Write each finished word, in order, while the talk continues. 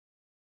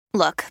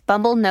Look,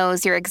 Bumble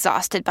knows you're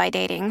exhausted by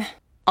dating.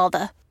 All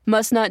the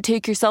must not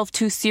take yourself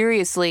too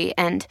seriously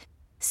and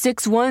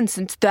 6'1"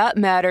 since that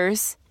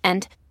matters.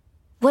 And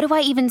what do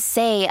I even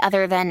say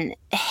other than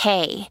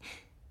hey?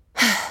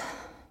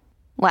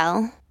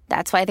 Well,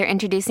 that's why they're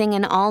introducing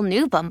an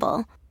all-new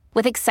Bumble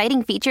with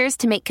exciting features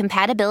to make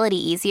compatibility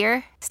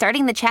easier,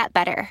 starting the chat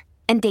better,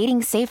 and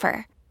dating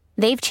safer.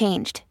 They've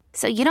changed,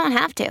 so you don't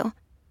have to.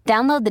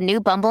 Download the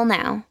new Bumble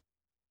now.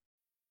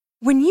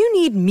 When you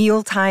need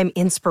mealtime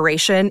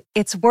inspiration,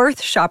 it's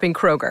worth shopping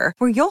Kroger,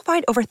 where you'll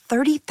find over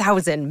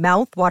 30,000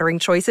 mouth-watering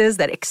choices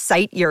that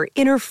excite your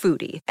inner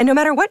foodie. And no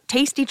matter what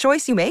tasty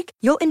choice you make,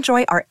 you'll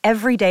enjoy our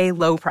everyday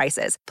low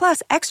prices,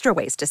 plus extra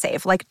ways to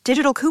save, like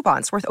digital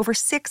coupons worth over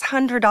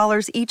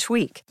 $600 each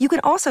week. You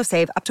can also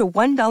save up to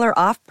 $1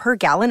 off per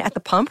gallon at the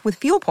pump with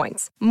fuel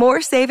points.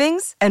 More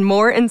savings and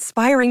more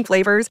inspiring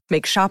flavors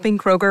make shopping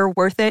Kroger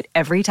worth it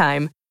every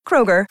time.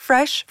 Kroger,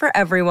 fresh for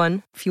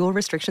everyone. Fuel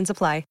restrictions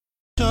apply.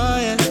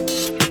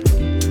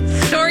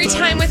 Story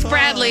time with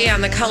Bradley on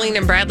the Colleen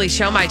and Bradley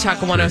Show, My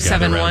Talk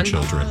 1071.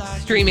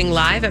 Streaming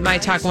live at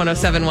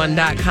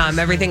MyTalk1071.com.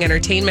 Everything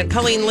Entertainment.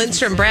 Colleen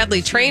Lindstrom,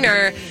 Bradley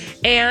Trainer,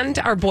 and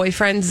our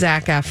boyfriend,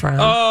 Zac Efron.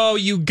 Oh,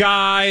 you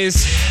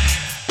guys.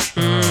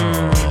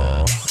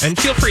 Oh. And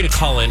feel free to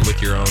call in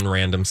with your own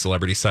random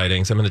celebrity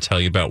sightings. I'm going to tell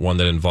you about one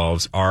that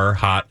involves our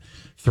hot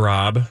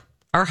throb.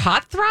 Our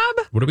hot throb?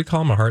 What do we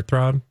call him? A heart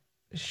throb?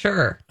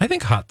 Sure. I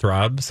think hot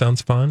throb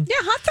sounds fun. Yeah,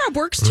 hot throb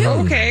works too.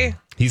 Okay.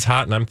 He's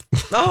hot and I'm...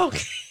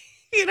 Okay.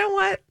 You know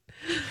what?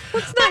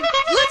 Let's not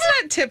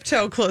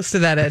tiptoe close to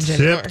that edge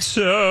anymore.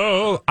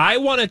 Tiptoe. I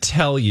want to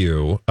tell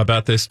you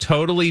about this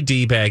totally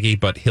D-baggy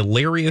but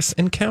hilarious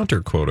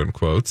encounter, quote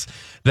unquotes,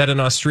 that an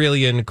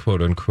Australian,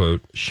 quote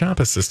unquote, shop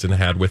assistant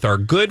had with our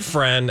good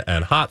friend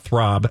and hot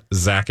throb,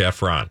 Zac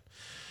Efron,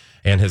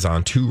 and his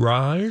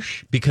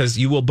entourage, because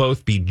you will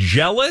both be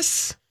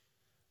jealous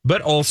but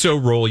also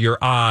roll your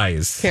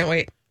eyes. Can't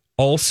wait.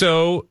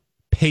 Also,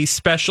 pay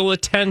special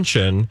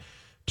attention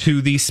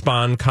to the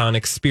SponCon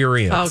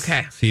experience.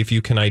 Okay. See if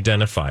you can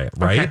identify it,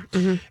 right? Okay.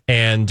 Mm-hmm.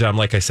 And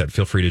like I said,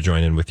 feel free to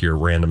join in with your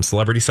random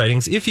celebrity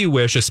sightings if you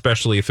wish,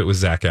 especially if it was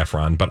Zac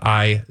Efron. But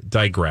I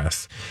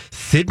digress.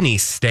 Sydney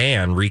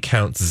Stan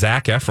recounts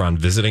Zac Efron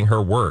visiting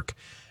her work.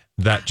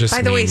 That just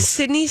By the way,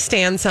 Sydney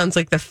Stan sounds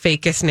like the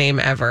fakest name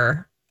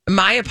ever.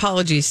 My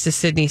apologies to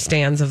Sydney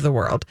Stans of the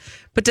world.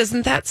 But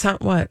doesn't that sound...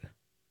 What?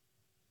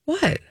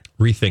 What?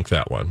 Rethink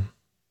that one.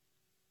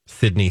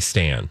 Sydney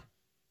Stan.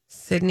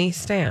 Sydney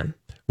Stan.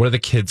 What do the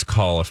kids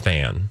call a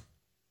fan?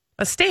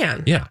 A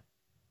Stan. Yeah.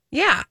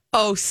 Yeah.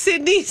 Oh,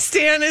 Sydney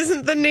Stan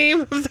isn't the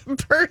name of the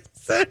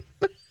person.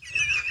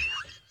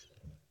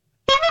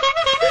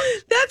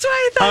 That's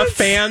why I thought a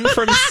fan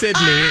from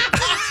Sydney.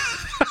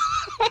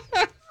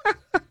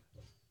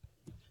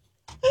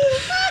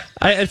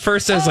 At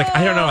first I was like,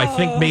 I don't know. I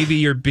think maybe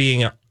you're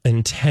being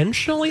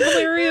intentionally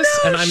hilarious,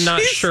 and I'm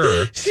not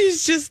sure.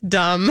 She's just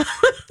dumb.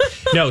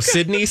 No,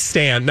 Sydney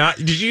Stan.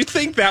 Did you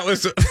think that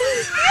was?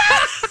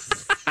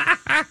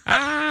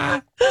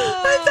 I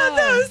thought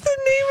that was the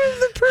name of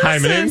the person. Hi,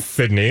 my name's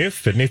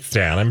Sydney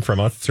Stan. I'm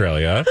from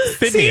Australia.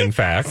 Sydney, in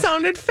fact.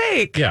 Sounded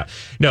fake. Yeah.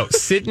 No,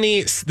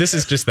 Sydney, this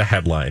is just the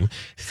headline.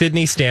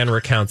 Sydney Stan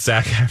recounts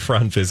Zac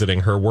Efron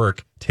visiting her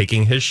work,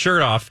 taking his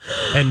shirt off,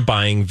 and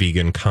buying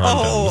vegan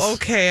condoms. Oh,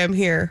 okay. I'm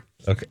here.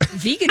 Okay.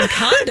 Vegan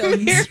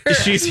condoms.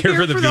 She's here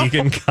for the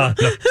vegan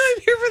condoms.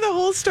 I'm here for the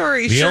whole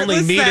story. The only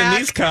Shirtless meat Zac. in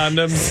these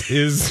condoms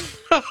is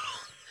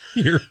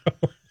your...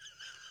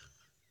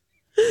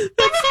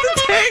 That's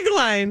the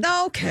tagline.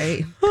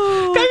 Okay.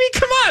 I mean,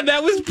 come on.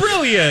 That was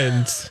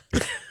brilliant.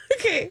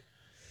 Okay.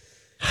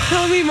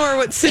 Tell me more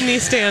what Sydney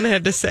Stan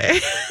had to say.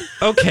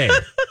 Okay.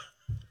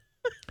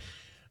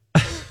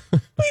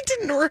 We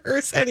didn't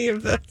rehearse any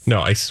of this.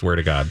 No, I swear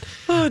to God.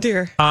 Oh,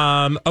 dear.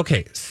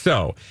 Okay,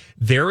 so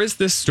there is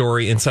this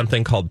story in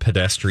something called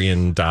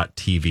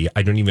pedestrian.tv.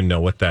 I don't even know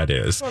what that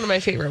is. One of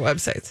my favorite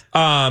websites.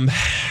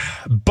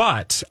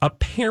 But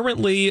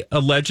apparently,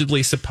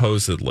 allegedly,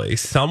 supposedly,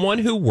 someone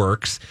who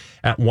works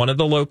at one of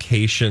the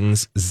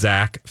locations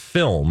Zac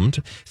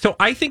filmed. So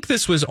I think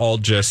this was all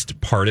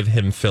just part of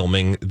him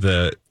filming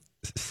the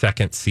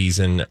second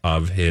season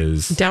of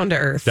his Down to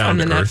Earth on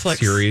the Netflix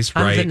series,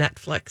 right? On the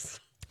Netflix.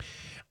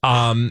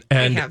 And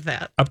have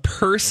that. A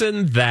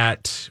person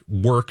that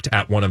worked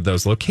at one of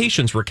those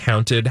locations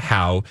recounted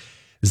how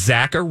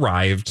Zac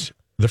arrived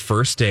the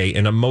first day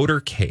in a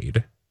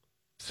motorcade.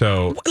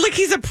 So, like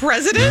he's a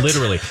president?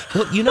 Literally.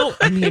 Well, you know,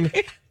 I mean,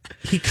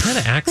 he kind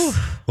of acts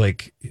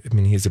like, I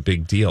mean, he's a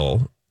big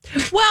deal.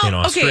 Well, in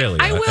Australia.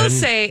 okay, I will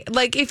say,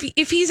 like, if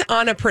he's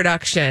on a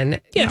production,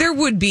 there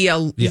would be a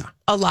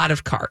lot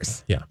of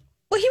cars. Yeah.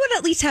 Well, he would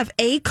at least have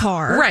a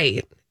car.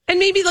 Right. And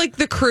maybe, like,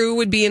 the crew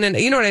would be in an,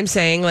 you know what I'm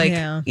saying? Like,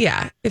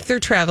 yeah, if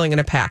they're traveling in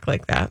a pack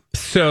like that.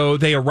 So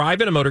they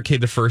arrive in a motorcade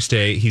the first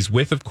day. He's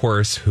with, of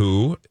course,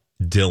 who?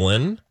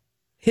 Dylan.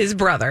 His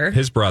brother,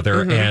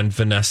 and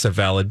Vanessa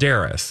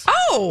Valadares.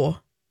 Oh,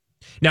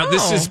 now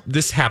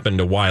this happened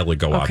a while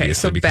ago, obviously,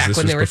 so because this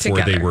was before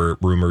together. they were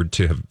rumored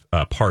to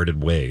have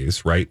parted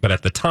ways, right? But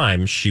at the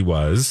time, she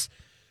was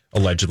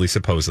allegedly,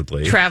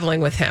 supposedly.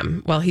 Traveling with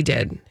him while he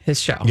did his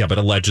show. Yeah, but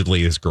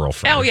allegedly his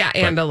girlfriend. Oh, yeah,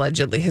 and But-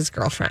 allegedly his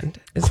girlfriend.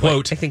 Is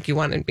Quote- what I think you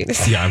wanted me to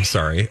say. Yeah, I'm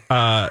sorry.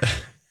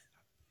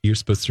 You're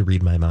supposed to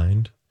read my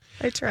mind.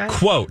 I tried.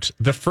 Quote,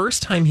 the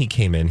first time he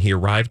came in, he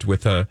arrived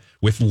with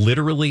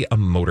literally a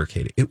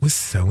motorcade. It was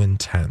so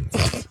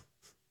intense.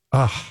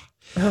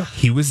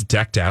 He was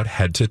decked out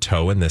head to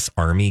toe in this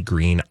army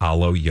green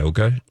aloe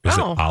yoga. Is it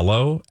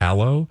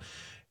aloe?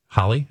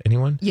 Holly,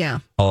 anyone? Yeah.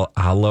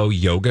 Aloe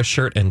yoga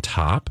shirt and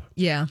top.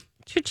 Yeah.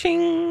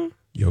 Cha-ching.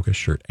 Yoga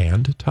shirt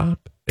and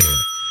top. Anyway,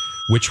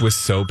 which was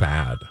so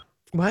bad.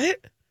 What?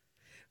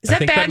 Is I that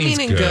think bad means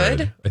meaning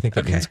good? I think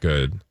that means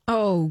good.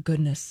 Oh,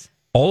 goodness.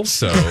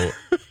 Also,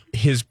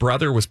 his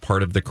brother was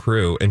part of the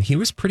crew, and he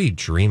was pretty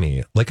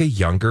dreamy, like a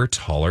younger,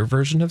 taller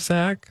version of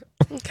Zach.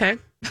 Okay.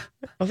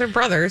 Well, they're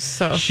brothers,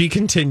 so. She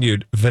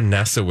continued,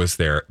 Vanessa was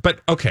there.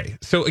 But okay,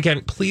 so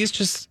again, please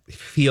just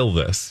feel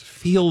this.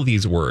 Feel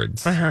these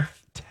words.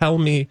 Tell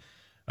me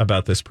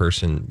about this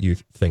person you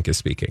think is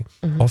speaking.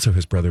 Also,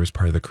 his brother was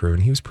part of the crew,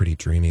 and he was pretty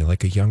dreamy,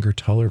 like a younger,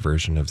 taller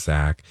version of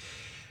Zach.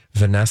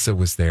 Vanessa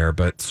was there,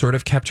 but sort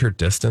of kept her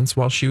distance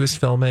while she was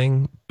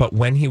filming. But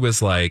when he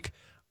was like,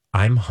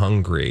 I'm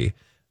hungry,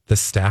 the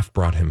staff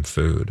brought him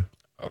food.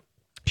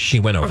 She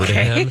went over to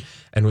him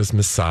and was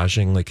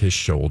massaging like his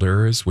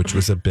shoulders, which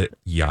was a bit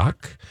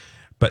yuck.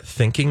 But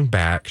thinking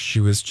back, she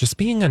was just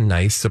being a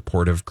nice,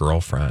 supportive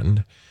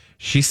girlfriend.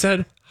 She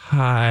said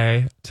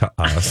hi to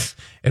us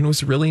and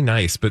was really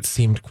nice, but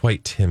seemed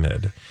quite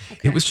timid.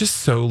 It was just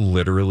so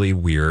literally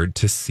weird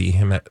to see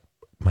him at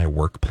my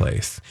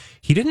workplace.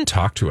 He didn't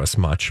talk to us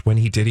much. When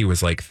he did, he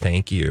was like,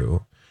 thank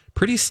you.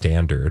 Pretty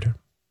standard.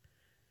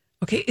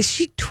 Okay, is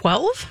she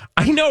 12?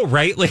 I know,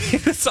 right? Like,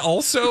 it's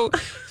also,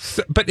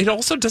 but it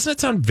also doesn't it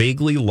sound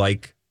vaguely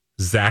like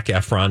Zac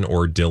Efron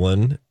or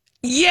Dylan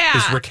Yeah.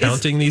 is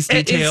recounting these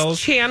details. Is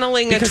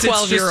channeling Because a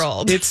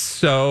 12-year-old. It's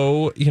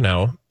so,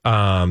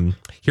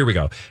 here we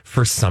go.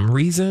 For some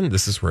reason,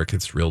 this is where it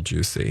gets real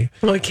juicy.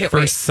 Well, I can't For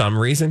wait. some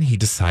reason, he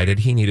decided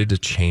he needed to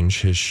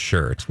change his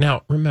shirt.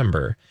 Now,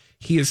 remember,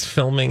 he is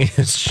filming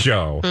his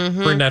show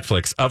Mm-hmm. for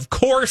Netflix. Of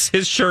course,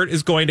 his shirt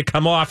is going to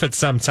come off at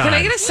some time. Can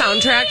I get a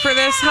soundtrack for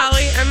this,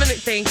 Holly?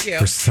 Thank you.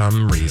 For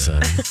some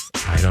reason,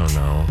 I don't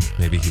know,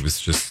 maybe he was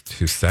just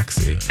too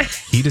sexy.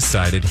 He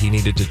decided he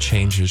needed to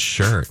change his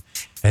shirt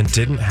and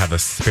didn't have a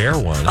spare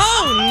one.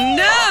 Oh,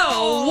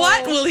 no.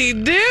 What will he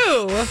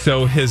do?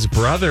 So his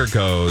brother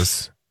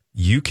goes,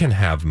 you can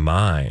have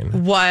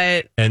mine.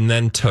 What? And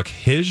then took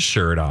his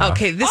shirt off.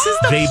 Okay, this is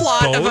the They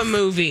plot of both- a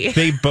movie.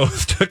 They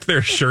both took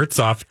their shirts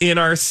off in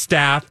our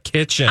staff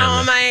kitchen.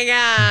 Oh, my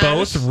God.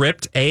 Both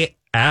ripped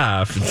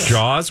AF.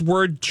 Jaws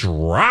were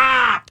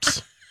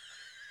dropped.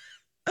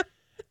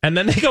 And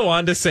then they go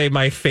on to say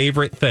my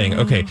favorite thing.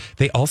 Okay,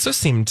 they also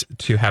seemed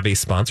to have a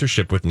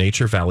sponsorship with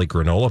Nature Valley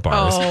granola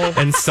bars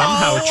and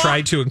somehow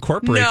tried to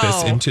incorporate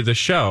this into the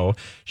show.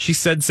 She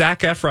said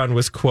Zac Efron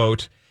was,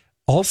 quote,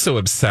 also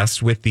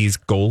obsessed with these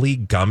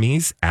Goli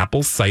gummies,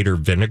 apple cider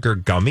vinegar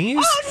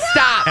gummies.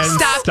 Stop. And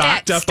Stop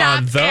stocked it. up Stop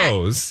on it.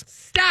 those.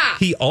 Stop.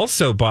 He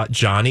also bought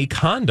Johnny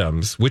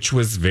condoms, which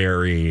was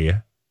very,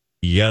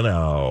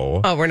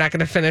 Oh, we're not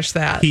going to finish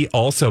that. He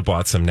also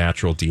bought some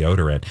natural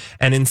deodorant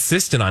and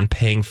insisted on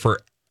paying for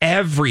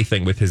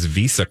everything with his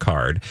Visa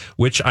card,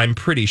 which I'm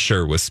pretty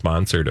sure was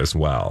sponsored as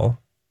well.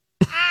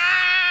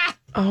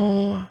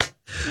 Oh.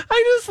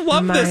 I just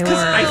love My this because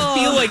word. I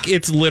feel like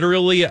it's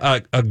literally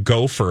a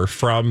gopher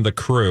from the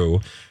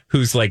crew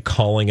who's like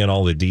calling in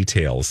all the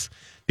details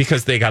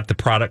because they got the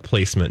product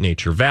placement,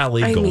 Nature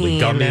Valley, Goli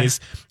gummies.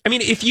 I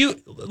mean,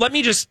 let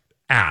me just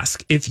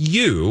ask, if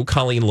you,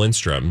 Colleen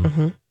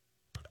Lindstrom,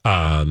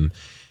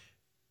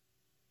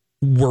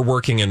 were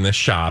working in this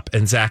shop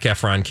and Zac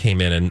Efron came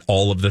in and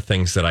all of the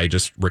things that I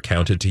just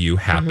recounted to you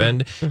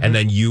happened, and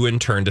then you in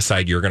turn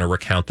decide you're going to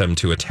recount them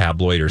to a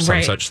tabloid or some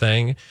Right. such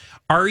thing,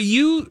 are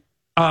you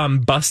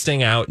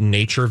busting out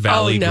Nature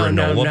Valley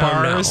granola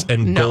bars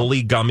and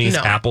Goli gummies,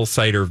 apple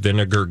cider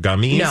vinegar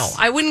gummies? No,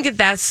 I wouldn't get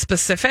that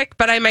specific,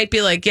 but I might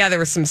be like, yeah, there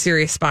was some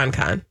serious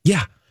SponCon.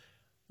 Yeah.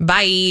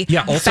 Bye.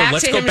 Yeah, also,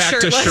 let's go him back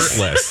to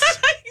shirtless.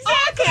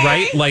 Exactly.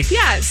 Right? Like,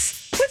 yes.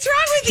 What's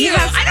wrong with He you?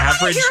 has I don't want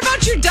to average- hear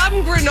about your dumb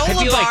granola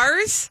Have you, like,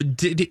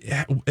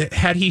 bars.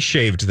 had he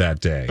shaved that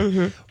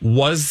day?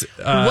 Was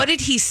What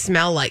did he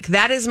smell like?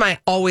 That is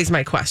always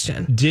my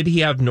question. did he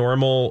have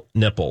normal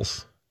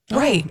nipples?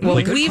 Right. Well,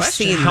 Like, we've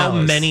seen how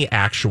those. many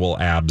actual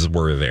abs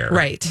were there?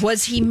 Right.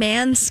 Was he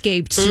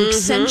manscaped to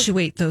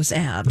accentuate those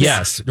abs?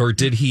 Yes. Or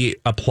did he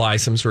apply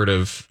some sort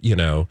of,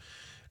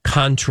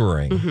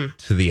 contouring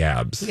to the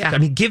abs? Yeah. I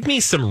mean, give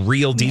me some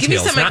real details. me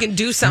something I not can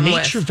do something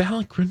with. Nature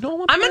Valley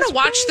granola. I'm going to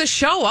bars, watch please. the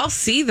show. I'll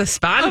see the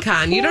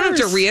SponCon. Of You don't have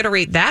to course.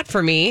 reiterate that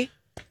for me.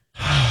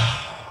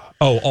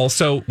 Oh,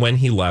 also, when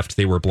he left,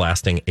 they were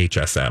blasting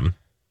HSM,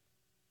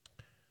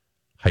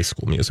 High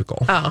School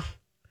Musical. Oh.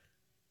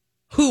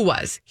 Who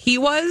was? He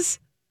was?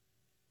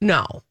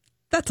 No.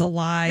 That's a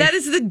lie. That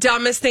is the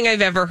dumbest thing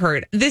I've ever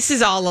heard. This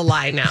is all a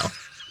lie now.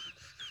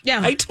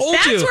 yeah. I told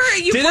That's you. where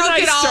you Didn't broke I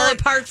it all start-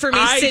 apart for me,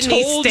 I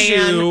Sydney told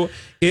Stan. you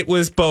it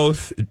was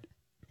both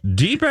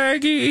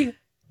D-baggy,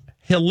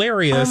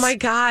 hilarious. Oh my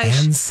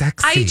gosh. And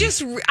sexy.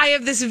 I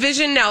have this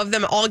vision now of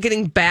them all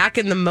getting back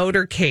in the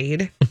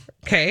motorcade.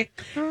 Okay.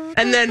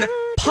 And then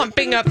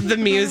pumping up the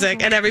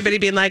music and everybody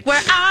being like, we're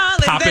all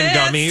Popping in this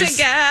gummies.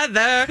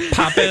 together.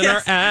 Popping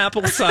our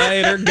apple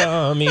cider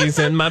gummies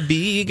and my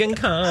vegan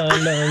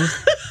condoms.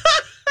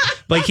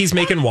 Like he's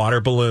making water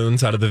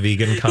balloons out of the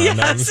vegan condoms.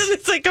 Yes, and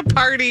it's like a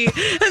party. And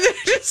they're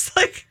just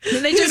like...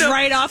 Then they just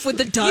ride off with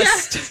the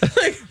dust.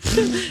 Yeah,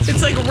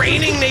 it's like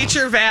raining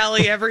Nature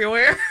Valley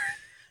everywhere.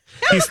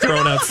 He's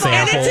throwing out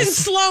samples. And it's in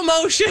slow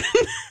motion.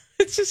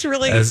 It's just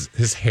really... As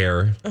his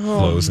hair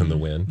flows in the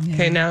wind.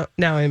 Okay, now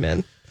I'm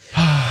in.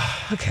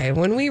 Okay,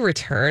 when we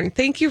return,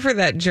 thank you for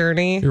that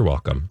journey. You're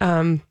welcome.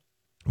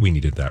 We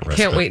needed that respite.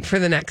 Can't wait for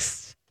the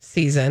next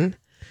season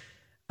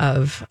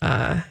of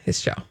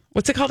his show.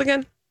 What's it called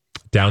again?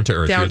 Down to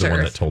Earth. Down You're the to one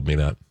Earth. that told me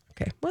that.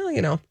 Okay.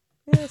 Well,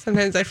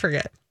 sometimes I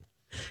forget.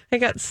 I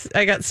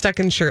got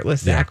stuck in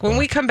shirtless Zach. Yeah, When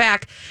we come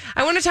back,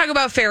 I want to talk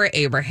about Farrah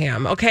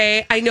Abraham.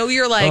 Okay, I know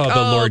you're like,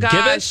 the Lord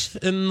gosh,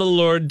 giveth and the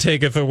Lord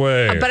taketh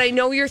away. but I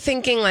know you're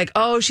thinking like,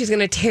 oh, she's going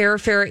to tear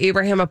Farrah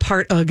Abraham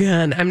apart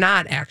again. I'm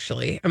not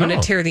actually. I'm going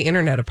to tear the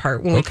internet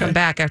apart when we come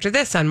back after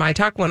this on My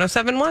Talk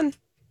 107.1.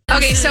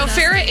 Okay, so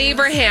Farrah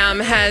Abraham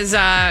has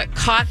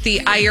caught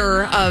the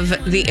ire of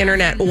the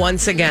internet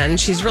once again.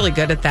 She's really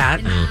good at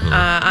that.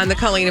 On the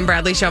Colleen and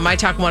Bradley Show, My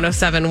Talk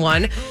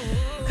 107.1.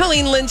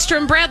 Colleen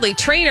Lindstrom, Bradley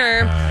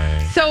Trainer.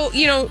 Hi. So,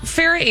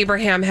 Farrah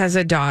Abraham has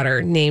a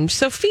daughter named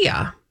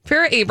Sophia.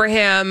 Farrah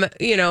Abraham,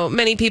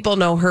 many people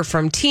know her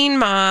from Teen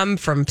Mom,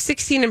 from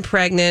 16 and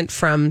Pregnant,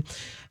 from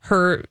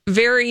her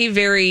very,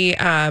 very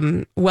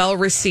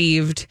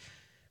well-received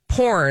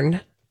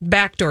porn,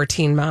 Backdoor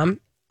Teen Mom.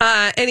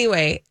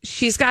 Anyway,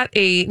 she's got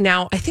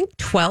now, I think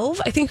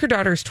 12. I think her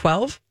daughter's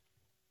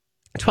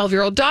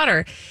 12-year-old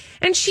daughter.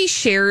 And she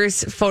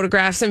shares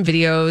photographs and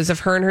videos of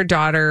her and her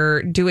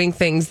daughter doing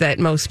things that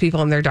most people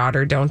and their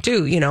daughter don't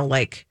do,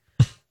 like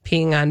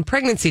peeing on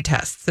pregnancy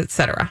tests,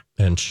 etc.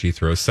 And she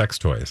throws sex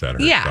toys at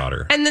her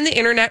daughter. And then the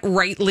internet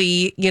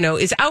rightly,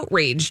 is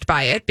outraged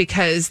by it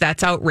because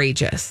that's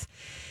outrageous.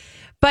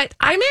 But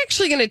I'm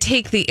actually going to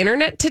take the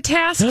internet to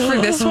task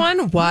for this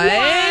one.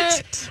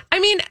 What? I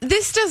mean,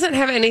 this doesn't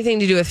have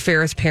anything to do with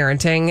Farrah's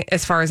parenting,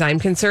 as far as I'm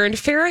concerned.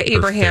 Farrah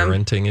Abraham.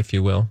 Parenting, if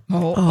you will.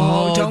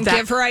 Don't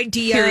give her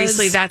ideas.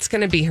 Seriously, that's going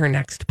to be her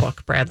next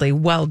book, Bradley.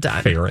 Well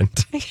done.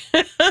 Parenting.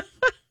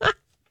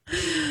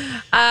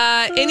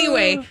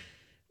 Anyway,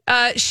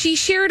 she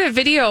shared a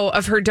video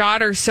of her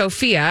daughter,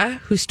 Sophia,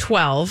 who's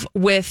 12,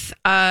 with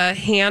a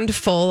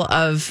handful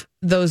of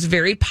those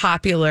very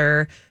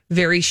popular,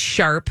 very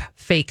sharp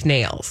fake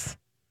nails.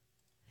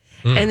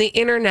 And the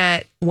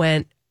internet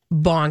went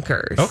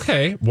bonkers.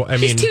 Okay. Well, I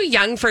mean, she's too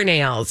young for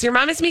nails. Your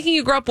mom is making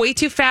you grow up way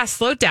too fast.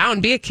 Slow down.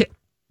 Be a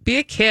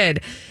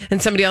kid.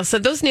 And somebody else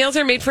said, those nails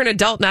are made for an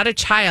adult, not a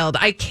child.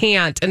 I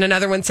can't. And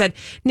another one said,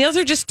 nails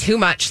are just too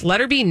much. Let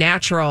her be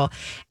natural.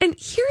 And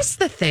here's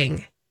the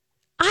thing.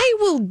 I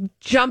will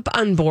jump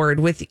on board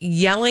with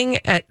yelling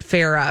at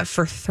Farrah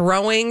for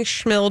throwing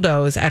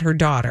schmildos at her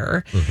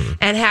daughter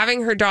and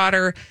having her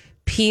daughter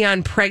pee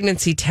on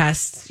pregnancy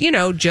tests,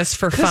 just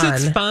for fun.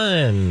 It's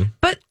fun.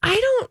 But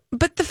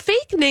but the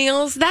fake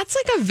nails, that's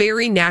like a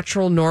very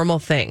natural, normal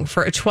thing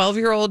for a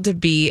 12-year-old to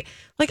be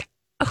like,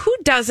 who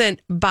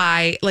doesn't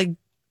buy like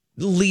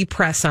Lee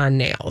press-on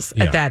nails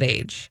at that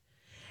age?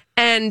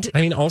 And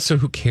I mean, also,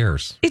 who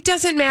cares? It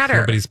doesn't matter.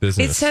 Nobody's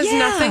business. It says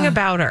nothing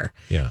about her.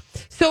 Yeah.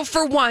 So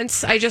for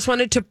once, I just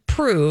wanted to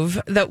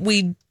prove that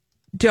we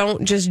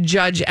don't just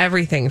judge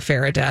everything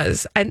Farrah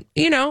does. And,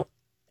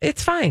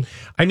 it's fine.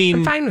 I mean,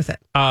 I'm fine with it.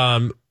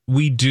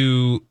 We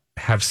do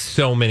have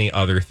so many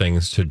other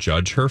things to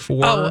judge her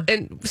for. Oh,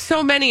 and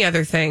so many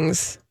other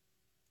things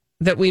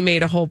that we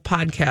made a whole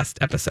podcast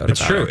episode It's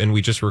about. true. Her. And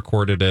we just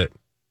recorded it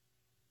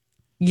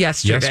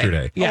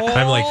yesterday. Yeah. Oh.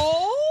 I'm like,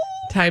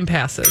 time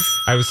passes.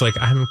 I was like,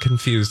 I'm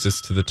confused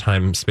as to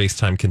the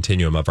space-time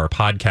continuum of our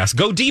podcast.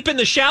 Go Deep in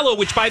the Shallow,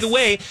 which, by the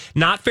way,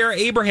 not Farrah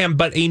Abraham,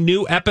 but a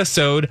new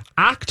episode,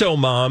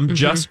 Octomom,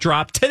 just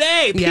dropped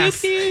today.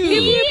 Yes. Pew,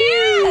 pew.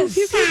 Yes.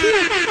 Pew, pew,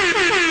 pew.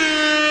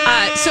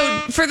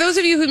 So for those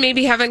of you who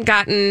maybe haven't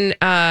gotten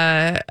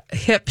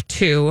hip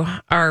to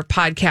our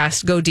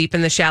podcast, Go Deep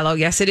in the Shallow,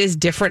 yes, it is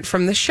different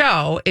from the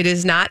show. It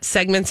is not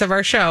segments of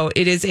our show.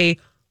 It is a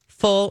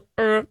full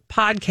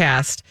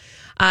podcast.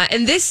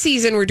 And this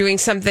season, we're doing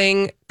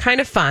something kind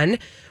of fun.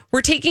 We're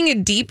taking a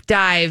deep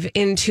dive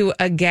into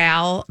a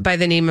gal by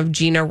the name of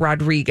Gina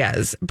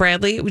Rodriguez.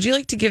 Bradley, would you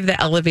like to give the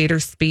elevator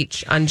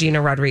speech on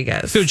Gina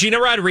Rodriguez? So Gina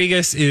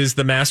Rodriguez is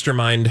the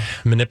mastermind,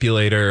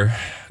 manipulator,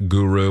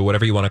 guru,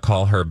 whatever you want to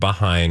call her,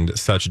 behind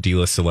such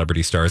D-list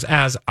celebrity stars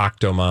as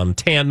Octomom,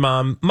 Tan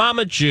Mom,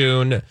 Mama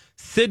June,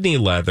 Sydney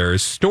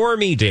Leathers,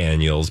 Stormy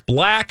Daniels,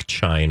 Black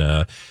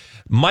China,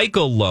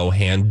 Michael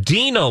Lohan,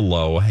 Dina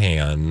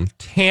Lohan,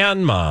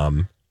 Tan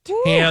Mom,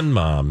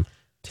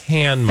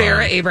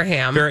 Farrah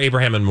Abraham,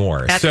 and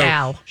more. That's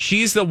Al.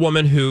 She's the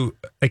woman who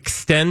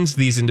extends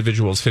these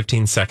individuals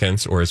 15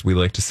 seconds, or as we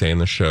like to say in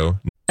the show,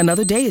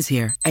 Another day is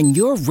here, and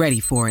you're ready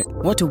for it.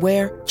 What to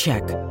wear?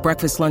 Check.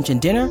 Breakfast, lunch, and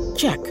dinner?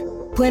 Check.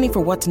 Planning for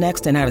what's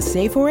next and how to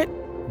save for it?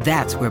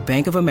 That's where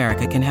Bank of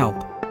America can help.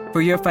 For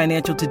your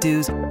financial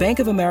to-dos, Bank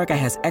of America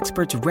has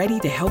experts ready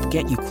to help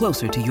get you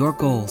closer to your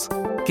goals.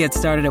 Get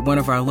started at one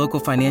of our local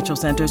financial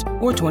centers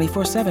or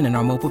 24/7 in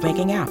our mobile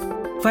banking app.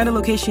 Find a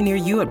location near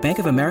you at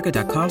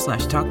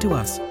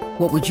bankofamerica.com/talktous.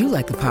 What would you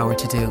like the power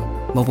to do?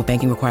 Mobile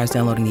banking requires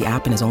downloading the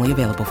app and is only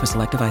available for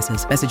select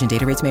devices. Message and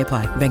data rates may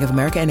apply. Bank of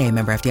America NA,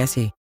 member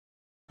FDIC.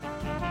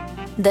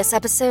 This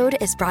episode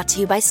is brought to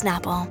you by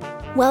Snapple.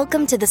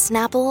 Welcome to the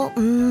Snapple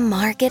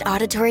Market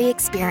Auditory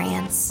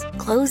Experience.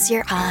 Close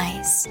your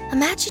eyes.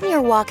 Imagine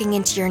you're walking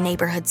into your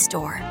neighborhood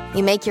store.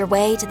 You make your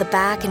way to the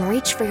back and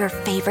reach for your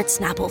favorite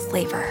Snapple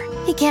flavor.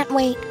 You can't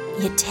wait.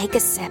 You take a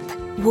sip.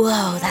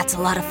 Whoa, that's a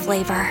lot of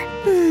flavor.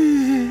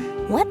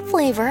 What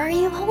flavor are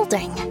you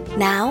holding?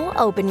 Now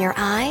open your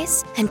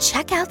eyes and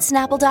check out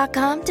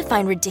Snapple.com to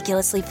find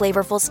ridiculously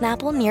flavorful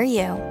Snapple near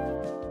you.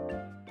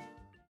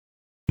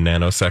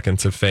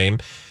 Nanoseconds of fame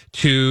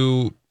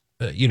to,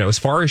 as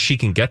far as she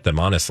can get them,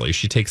 honestly.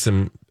 She takes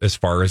them as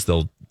far as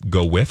they'll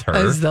go with her.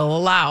 As they'll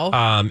allow.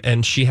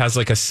 And she has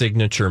like a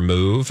signature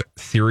move,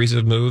 series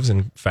of moves.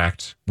 In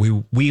fact,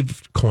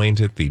 we've coined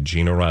it the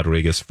Gina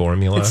Rodriguez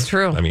formula. It's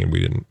true. I mean, we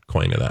didn't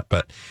coin it that,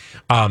 but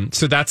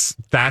so that's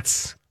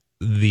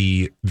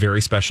the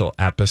very special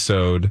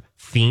episode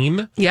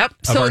theme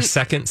of our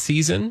second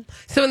season.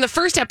 So in the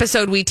first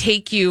episode, we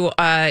take you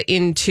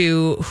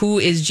into who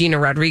is Gina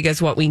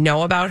Rodriguez, what we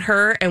know about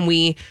her, and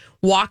we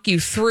walk you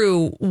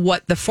through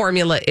what the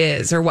formula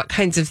is or what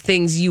kinds of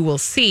things you will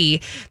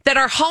see that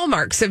are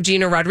hallmarks of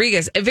Gina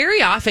Rodriguez.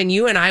 Very often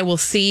you and I will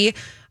see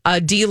a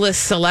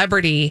D-list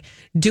celebrity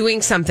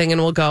doing something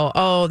and we'll go,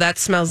 oh, that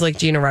smells like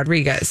Gina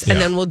Rodriguez.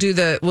 And then we'll do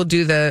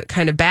the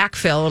kind of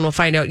backfill and we'll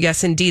find out,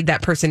 yes, indeed,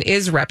 that person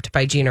is repped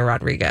by Gina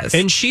Rodriguez.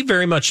 And she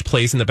very much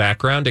plays in the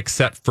background,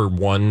 except for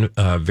one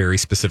very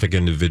specific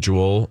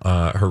individual,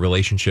 her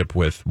relationship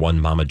with one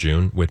Mama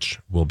June, which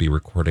we'll be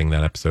recording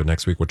that episode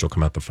next week, which will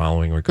come out the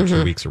following week or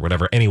 2 weeks or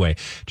whatever. Anyway,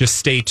 just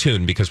stay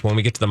tuned because when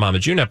we get to the Mama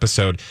June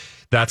episode,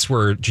 that's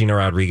where Gina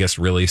Rodriguez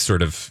really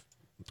sort of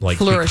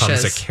flourishes.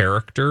 Becomes a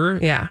character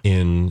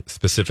in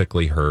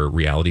specifically her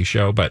reality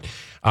show. But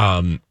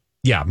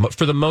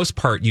for the most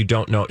part, you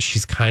don't know.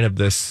 She's kind of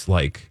this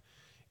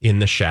in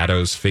the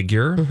shadows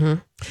figure. Mm-hmm.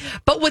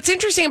 But what's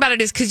interesting about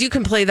it is because you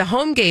can play the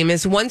home game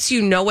is once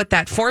you know what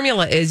that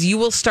formula is, you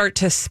will start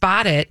to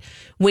spot it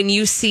when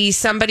you see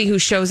somebody who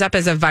shows up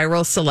as a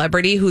viral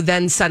celebrity who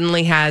then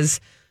suddenly has,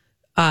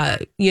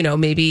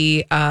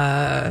 maybe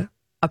a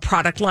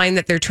product line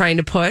that they're trying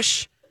to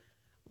push.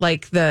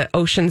 Like the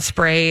Ocean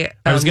Spray.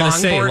 I was going to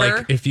say,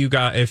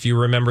 if you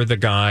remember the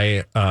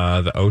guy,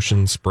 the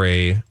Ocean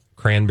Spray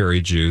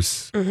cranberry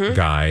juice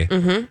guy,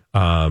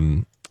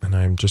 and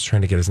I'm just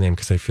trying to get his name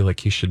because I feel like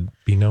he should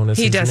be known as.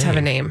 He does have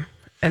a name,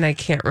 and I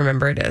can't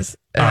remember what it is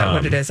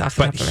off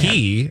the top of my head. But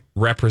he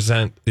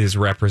is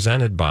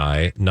represented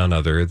by none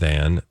other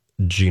than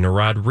Gina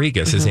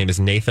Rodriguez. His name is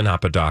Nathan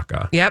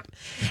Apodaca. Yep.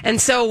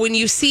 And so when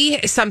you see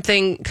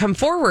something come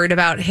forward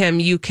about him,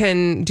 you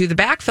can do the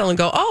backfill and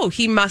go, oh,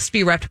 he must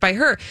be repped by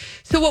her.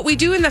 So what we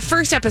do in the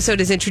first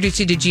episode is introduce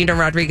you to Gina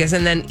Rodriguez.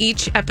 And then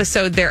each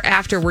episode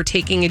thereafter, we're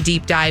taking a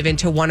deep dive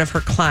into one of her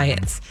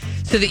clients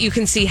so that you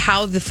can see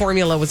how the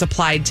formula was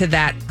applied to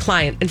that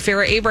client. And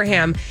Farrah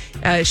Abraham,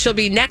 she'll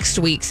be next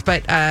week's,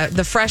 but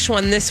the fresh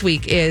one this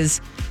week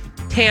is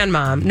Tan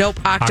Mom. Nope,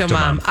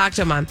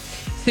 Octomom.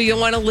 So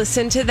you'll want to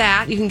listen to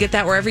that. You can get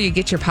that wherever you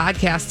get your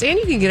podcast, and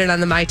you can get it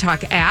on the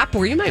MyTalk app,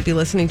 where you might be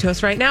listening to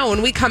us right now.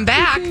 When we come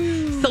back,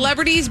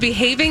 celebrities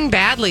behaving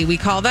badly, we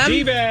call them.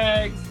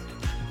 G-bags.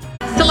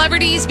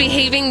 Celebrities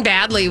behaving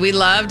badly. We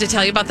love to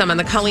tell you about them on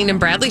the Colleen and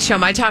Bradley Show.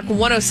 MyTalk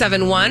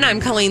 1071.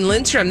 I'm Colleen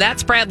Lindstrom.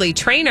 That's Bradley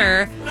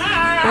Trainer.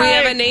 Hi. We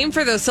have a name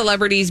for those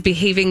celebrities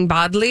behaving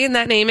badly, and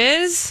that name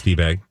is...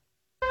 D-bag.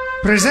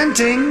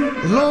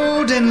 Presenting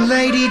Lord and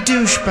Lady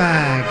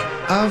Douchebag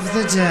of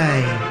the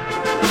Day.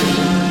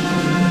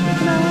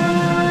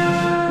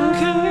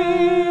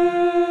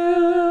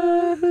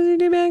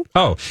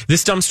 Oh,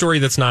 this dumb story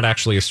that's not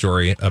actually a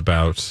story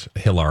about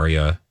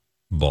Hilaria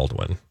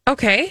Baldwin.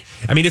 Okay.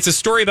 I mean, it's a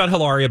story about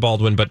Hilaria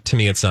Baldwin, but to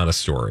me, it's not a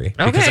story.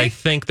 Okay. Because I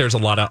think there's a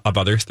lot of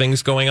other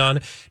things going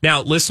on.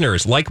 Now,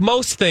 listeners, like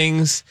most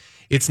things,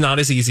 it's not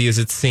as easy as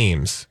it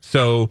seems.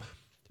 So,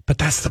 but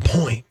that's the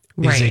point.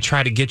 Is they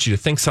try to get you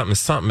to think something is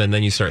something, and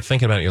then you start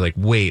thinking about it, and you're like,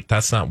 wait,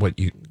 that's not what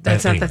you...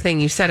 That's not the thing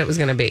you said it was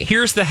going to be.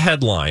 Here's the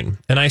headline,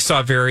 and I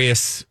saw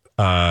various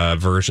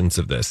versions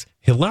of this.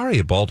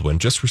 Hilaria Baldwin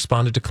just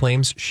responded to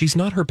claims she's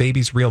not her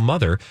baby's real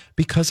mother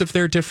because of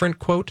their different,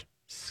 quote,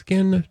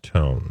 skin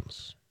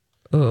tones.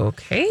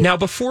 Okay. Now,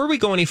 before we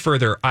go any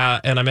further,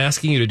 and I'm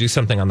asking you to do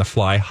something on the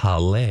fly,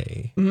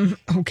 Halle.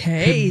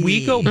 Okay. Could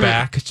we go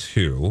back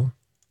to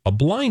a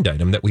blind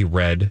item that we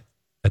read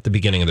at the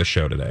beginning of the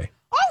show today?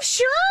 Oh,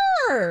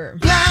 sure.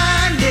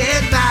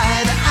 Blinded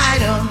by the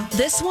item.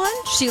 This one,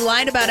 she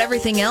lied about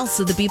everything else,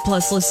 so the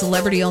B-plus list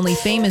celebrity only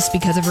famous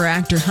because of her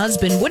actor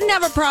husband wouldn't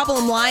have a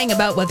problem lying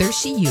about whether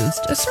she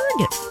used a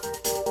surrogate.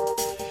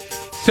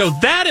 So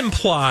that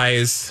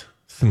implies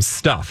some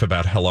stuff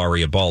about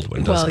Hilaria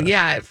Baldwin, doesn't it? Well,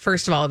 yeah.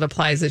 First of all, it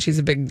applies that she's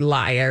a big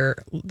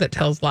liar that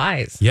tells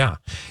lies. Yeah.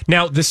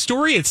 Now, the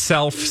story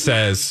itself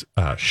says,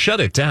 shut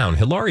it down.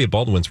 Hilaria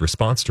Baldwin's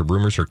response to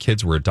rumors her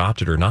kids were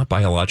adopted or not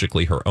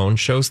biologically her own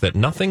shows that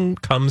nothing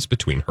comes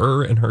between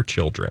her and her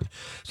children.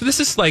 So this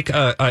is like,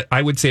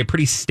 I would say, a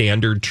pretty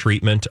standard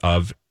treatment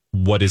of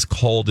what is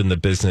called in the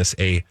business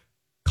a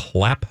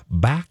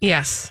clapback.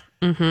 Yes.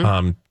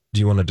 Do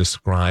you want to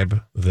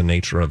describe the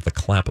nature of the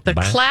clapback? The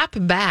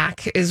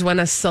clapback is when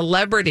a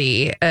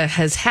celebrity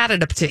has had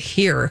it up to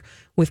here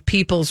with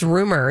people's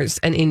rumors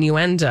and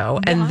innuendo,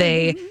 and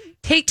they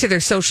take to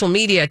their social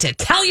media to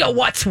tell you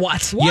what's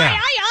what. Why I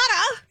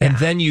oughta. And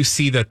then you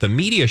see that the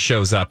media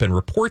shows up and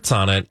reports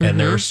on it, and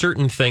there are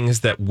certain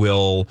things that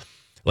will,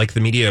 like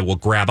the media will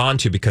grab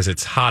onto because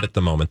it's hot at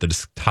the moment,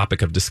 the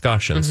topic of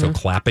discussion. So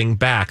clapping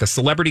back, a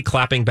celebrity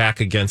clapping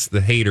back against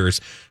the haters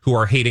who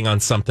are hating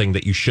on something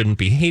that you shouldn't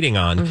be hating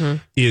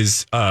on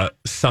is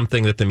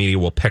something that the media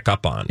will pick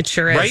up on. It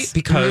sure is. Right?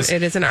 Because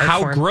it is an art how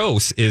form.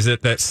 gross is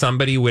it that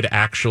somebody would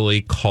actually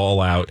call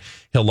out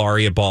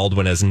Hilaria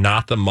Baldwin as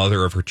not the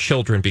mother of her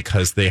children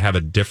because they have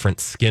a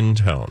different skin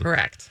tone?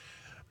 Correct.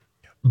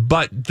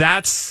 But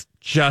that's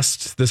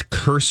just this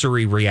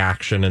cursory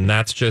reaction, and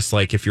that's just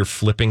like if you're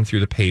flipping through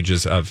the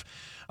pages of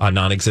a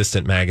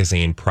non-existent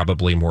magazine,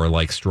 probably more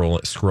like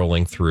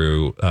scrolling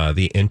through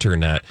the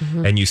internet,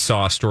 and you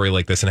saw a story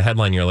like this in a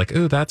headline, you're like,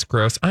 "Ooh, that's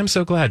gross. I'm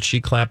so glad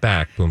she clapped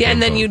back." Boom, Yeah, boom,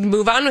 and then boom. you'd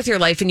move on with your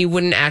life and you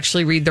wouldn't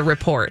actually read the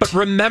report. But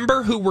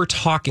remember who we're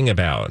talking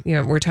about.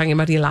 Yeah, we're talking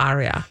about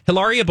Hilaria.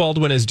 Hilaria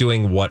Baldwin is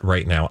doing what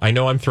right now? I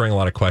know I'm throwing a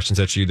lot of questions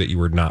at you that you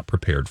were not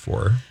prepared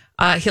for.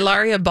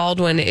 Hilaria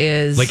Baldwin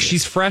is Like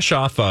she's fresh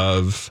off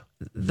of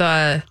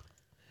her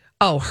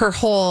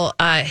whole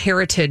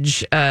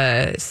heritage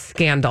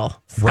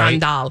scandal, where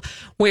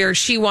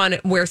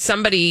where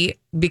somebody,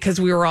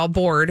 because we were all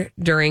bored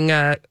during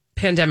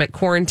pandemic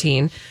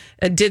quarantine,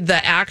 did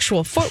the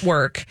actual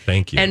footwork.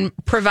 Thank you. And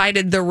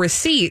provided the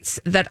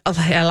receipts that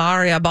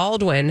Hilaria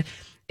Baldwin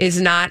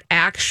is not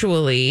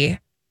actually,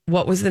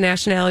 what was the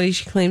nationality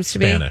she claims to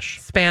be?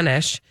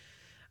 Spanish.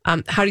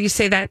 How do you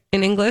say that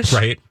in English?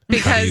 Right.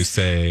 Because How do you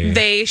say?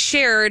 They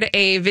shared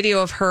a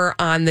video of her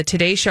on the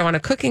Today Show on a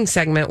cooking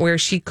segment where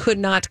she could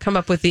not come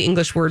up with the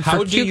English word for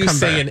cucumber. How do you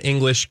say in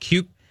English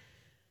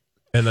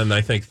and then I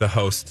think the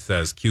host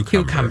says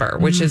cucumber. Cucumber,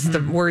 which is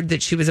the word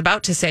that she was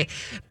about to say.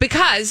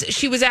 Because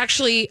she was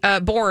actually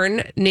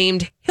born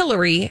named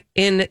Hillary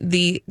in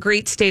the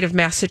great state of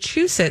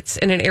Massachusetts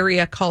in an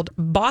area called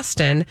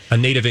Boston. A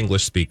native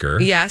English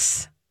speaker.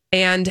 Yes.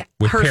 And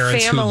with her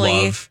parents family...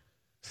 who love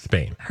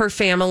Spain. Her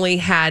family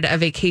had a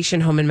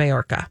vacation home in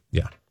Mallorca.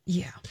 Yeah.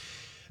 Yeah.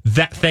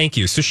 Thank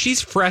you. So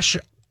she's fresh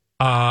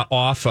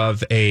off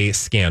of a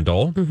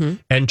scandal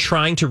and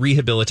trying to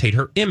rehabilitate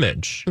her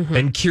image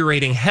and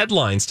curating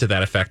headlines to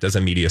that effect as a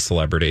media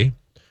celebrity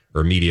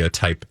or media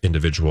type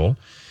individual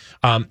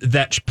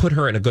that put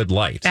her in a good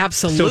light.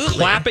 Absolutely. So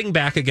clapping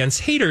back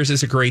against haters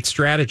is a great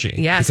strategy.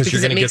 Yes, because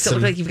you're it gonna makes it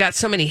look like you've got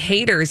so many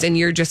haters and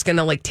you're just going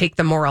to like take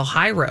the moral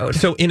high road.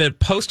 So in a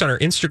post on her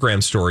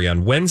Instagram story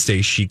on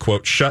Wednesday, she,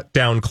 quote, shut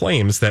down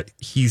claims that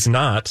he's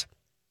not,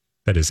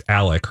 that is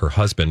Alec, her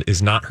husband,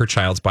 is not her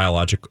child's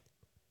biological.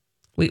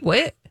 Wait,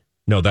 what?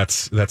 No,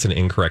 that's an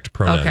incorrect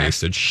pronoun Okay.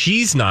 usage.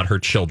 She's not her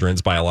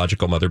children's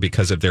biological mother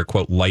because of their,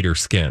 quote, lighter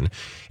skin.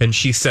 And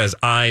she says,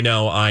 I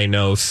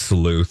know,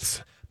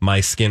 sleuths. My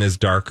skin is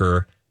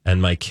darker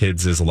and my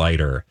kids is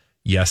lighter.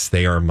 Yes,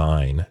 they are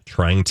mine.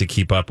 Trying to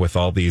keep up with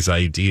all these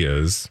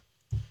ideas.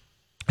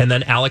 And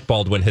then Alec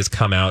Baldwin has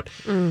come out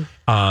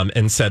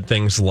and said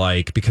things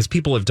like, because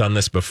people have done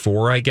this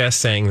before, I guess,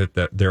 saying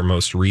that their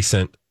most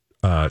recent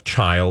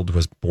child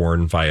was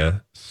born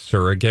via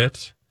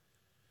surrogate.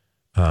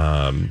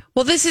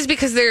 Well, this is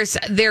because there's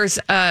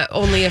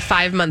only a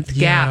 5-month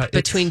gap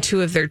between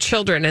two of their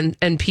children,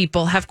 and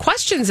people have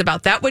questions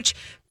about that, which,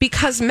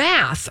 because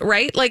math,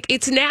 right? Like,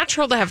 it's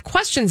natural to have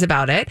questions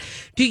about it.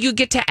 Do you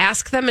get to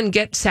ask them and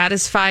get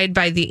satisfied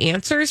by the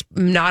answers?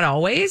 Not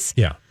always.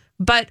 Yeah.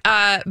 But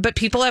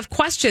people have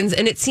questions,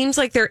 and it seems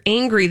like they're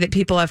angry that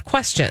people have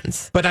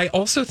questions. But I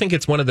also think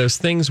it's one of those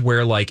things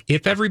where, like,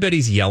 if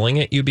everybody's yelling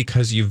at you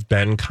because you've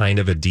been kind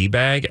of a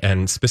D-bag,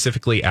 and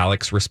specifically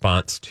Alec's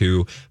response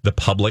to the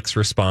public's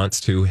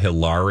response to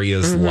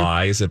Hilaria's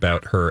lies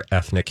about her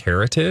ethnic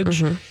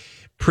heritage,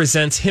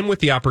 presents him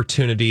with the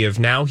opportunity of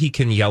now he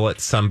can yell at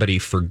somebody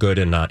for good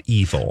and not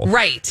evil.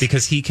 Right.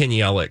 Because he can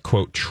yell at,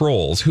 quote,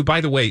 trolls, who,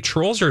 by the way,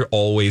 trolls are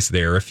always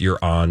there if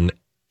you're on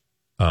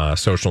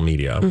social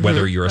media,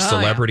 whether you're a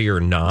celebrity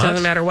or not.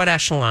 Doesn't matter what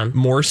echelon.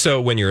 More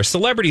so when you're a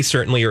celebrity,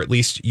 certainly, or at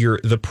least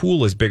the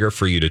pool is bigger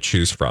for you to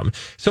choose from.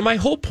 So my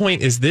whole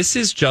point is this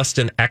is just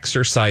an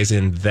exercise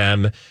in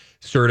them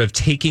sort of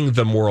taking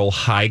the moral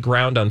high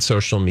ground on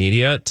social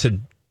media to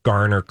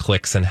garner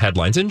clicks and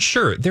headlines. And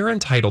sure, they're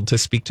entitled to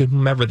speak to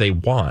whomever they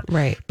want.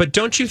 Right. But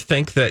don't you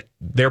think that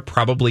they're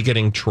probably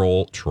getting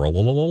trolls all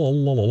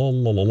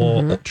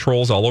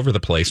over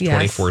the place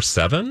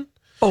 24/7?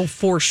 Oh,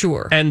 for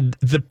sure. And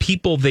the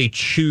people they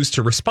choose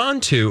to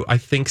respond to, I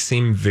think,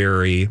 seem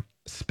very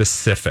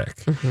specific.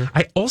 Mm-hmm.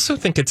 I also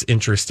think it's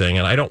interesting,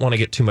 and I don't want to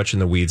get too much in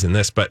the weeds in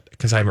this, but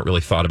because I haven't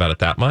really thought about it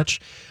that much,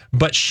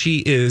 but she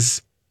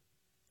is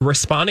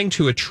responding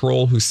to a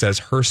troll who says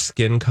her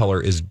skin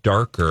color is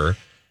darker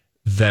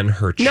than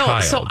her child.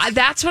 No, so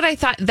that's what I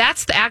thought.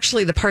 That's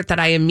actually the part that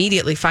I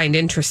immediately find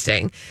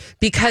interesting,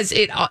 because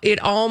it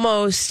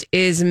almost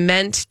is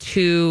meant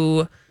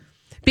to,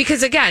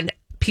 because again,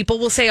 people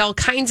will say all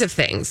kinds of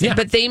things,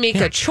 but they make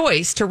a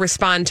choice to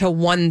respond to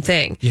one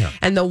thing. Yeah.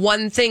 And the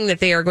one thing that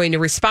they are going to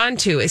respond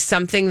to is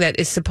something that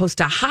is supposed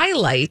to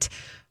highlight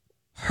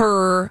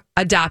her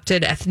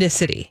adopted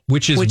ethnicity.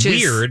 Which is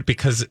weird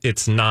because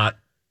it's not.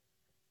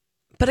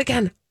 But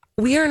again,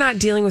 we are not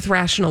dealing with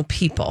rational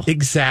people.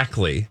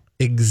 Exactly.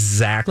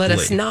 Let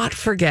us not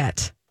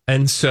forget.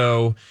 And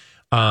so,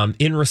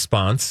 in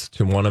response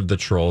to one of the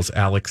trolls,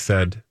 Alex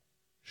said,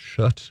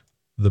 "Shut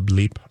the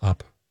bleep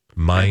up.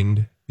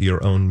 Mind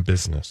your own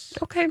business."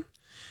 Okay.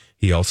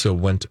 He also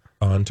went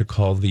on to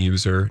call the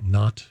user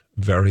not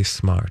very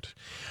smart.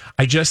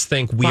 I just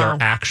think we are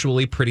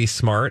actually pretty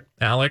smart,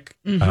 Alec.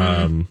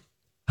 I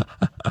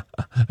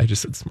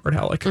just said smart,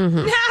 Alec.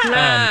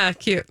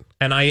 Cute.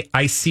 And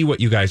I see what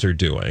you guys are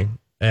doing.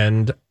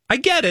 And I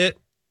get it,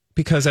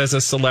 because as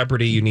a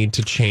celebrity, you need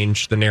to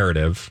change the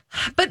narrative.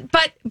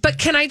 But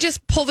can I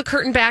just pull the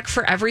curtain back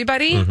for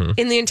everybody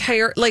in the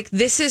entire, like,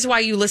 this is why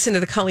you listen to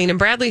the Colleen and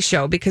Bradley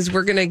show, because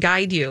we're going to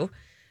guide you.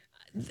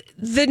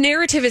 The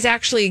narrative is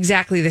actually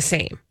exactly the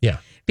same. Yeah.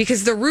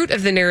 Because the root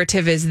of the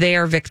narrative is they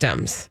are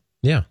victims.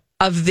 Yeah.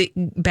 Of the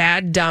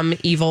bad, dumb,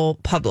 evil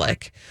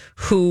public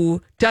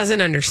who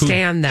doesn't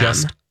understand them.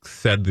 Just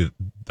said the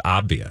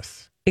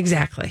obvious.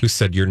 Exactly. Who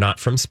said, you're not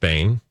from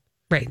Spain.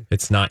 Right.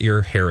 It's not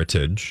your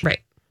heritage.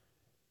 Right.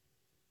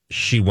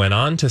 She went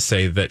on to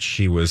say that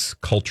she was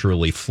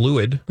culturally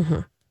fluid,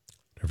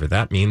 whatever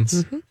that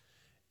means,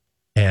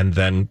 and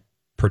then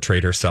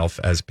portrayed herself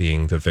as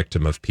being the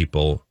victim of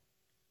people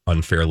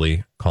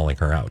unfairly calling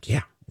her out.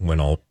 Yeah. When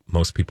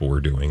most people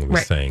were doing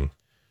was saying,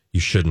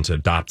 you shouldn't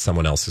adopt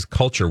someone else's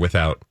culture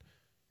without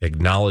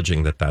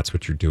acknowledging that that's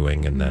what you're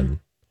doing, and then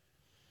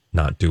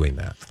not doing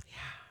that. Yeah.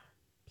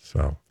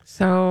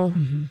 So,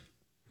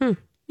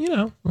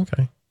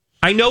 okay.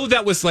 I know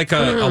that was like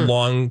a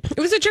long... It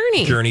was a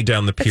journey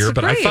down the pier,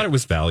 but I thought it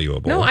was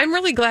valuable. No, I'm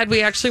really glad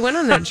we actually went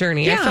on that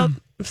journey. I felt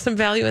some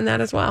value in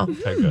that as well.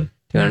 Okay, good.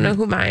 Do you want to know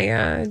who my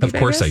Of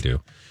course is? I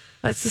do.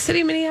 That's the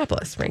city of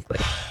Minneapolis, frankly.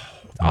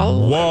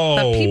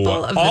 Whoa. The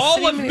people of the all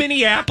city of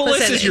Minneapolis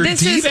Listen, is your this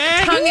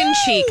D-bag? is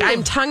tongue-in-cheek.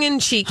 I'm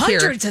tongue-in-cheek here.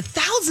 Hundreds of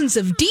thousands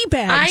of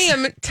D-bags. I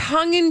am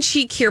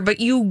tongue-in-cheek here, but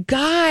you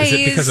guys... Is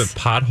it because of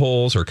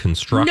potholes or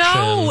construction?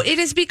 No, it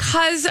is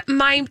because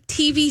my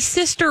TV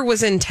sister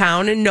was in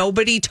town and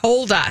nobody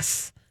told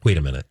us. Wait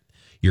a minute.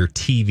 Your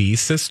TV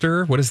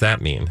sister? What does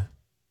that mean?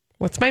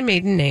 What's my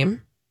maiden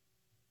name?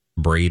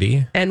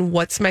 Brady. And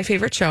what's my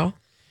favorite show?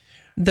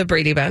 The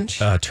Brady Bunch.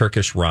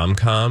 Turkish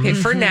rom-com. Okay,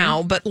 for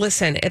now, but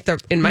listen,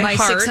 in my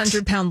heart...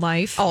 600-pound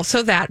life.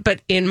 Also that,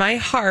 but in my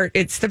heart,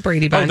 it's the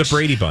Brady Bunch. Oh, the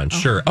Brady Bunch,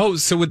 sure. Oh,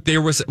 so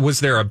was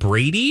there a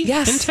Brady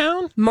in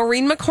town?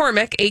 Maureen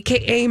McCormick,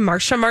 a.k.a.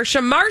 Marsha,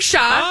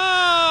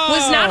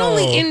 was not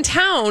only in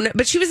town,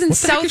 but she was in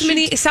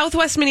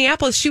Southwest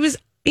Minneapolis. She was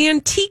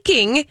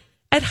antiquing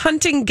at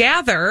Hunt and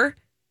Gather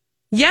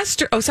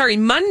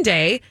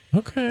Monday.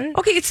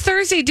 Okay, it's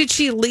Thursday. Did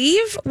she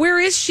leave? Where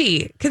is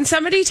she? Can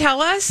somebody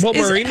tell us? Well,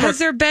 has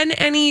there been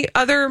any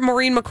other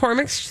Maureen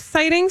McCormick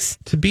sightings?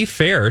 To be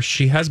fair,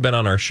 she has been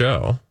on our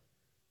show.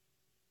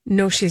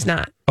 No, she's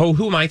not. Oh,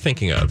 who am I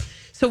thinking of?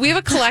 So we have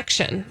a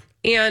collection,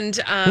 and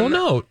well,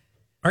 no,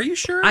 are you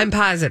sure? I'm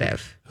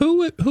positive.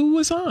 Who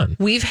was on?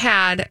 We've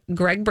had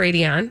Greg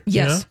Brady on.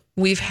 Yes.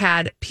 We've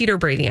had Peter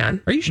Brady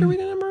on. Are you sure we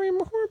didn't have Maureen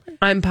McCormick?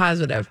 I'm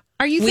positive.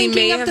 Are you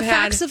thinking of the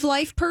Facts of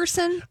Life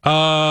person?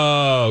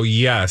 Oh,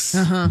 yes.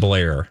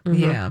 Blair.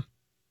 Yeah.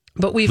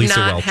 But we've Lisa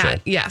not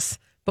Whelchel. had,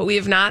 but we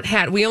have not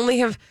had, we only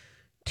have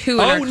two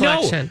in our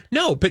collection.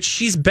 No, but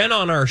she's been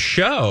on our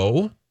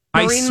show.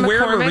 Maureen I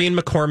swear McCormick? Maureen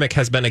McCormick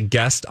has been a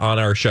guest on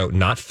our show,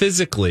 not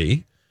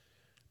physically,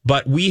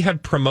 but we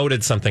have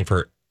promoted something for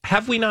her.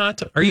 Have we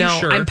not? Are you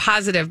sure? No, I'm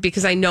positive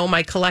because I know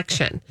my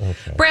collection.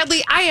 Okay.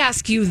 Bradley, I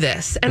ask you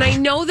this, and I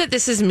know that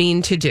this is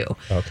mean to do,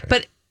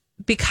 but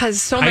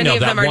because so many of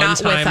them are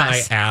not with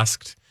us. I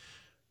asked.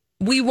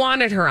 We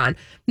wanted her on.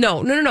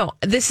 No.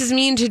 This is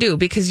mean to do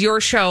because your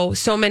show,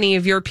 so many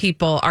of your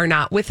people are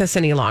not with us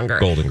any longer.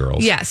 Golden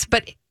Girls. Yes,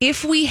 but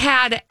if we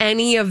had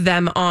any of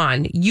them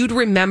on, you'd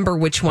remember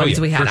which ones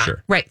we had on.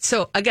 Sure. Right.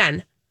 So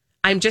again,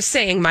 I'm just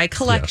saying my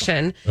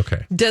collection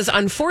does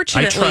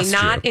unfortunately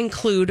not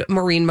include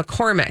Maureen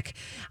McCormick.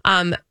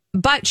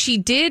 But she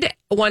did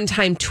one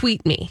time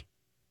tweet me,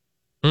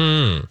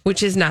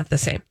 which is not the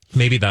same.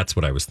 Maybe that's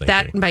what I was thinking.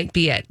 That might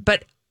be it.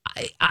 But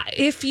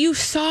if you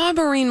saw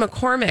Maureen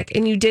McCormick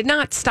and you did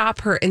not stop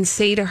her and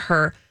say to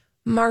her,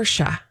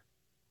 Marsha,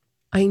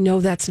 I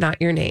know that's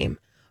not your name,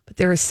 but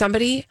there is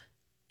somebody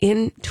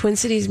in Twin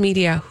Cities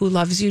Media who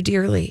loves you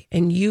dearly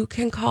and you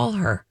can call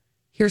her.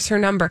 Here's her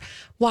number.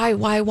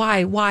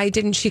 Why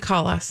didn't she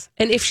call us?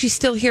 And if she's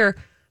still here,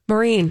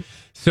 Maureen.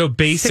 So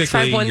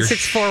basically,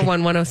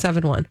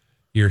 651-641-1071.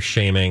 You're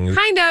shaming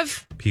kind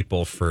of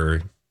people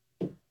for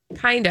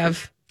kind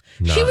of.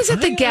 She was at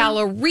the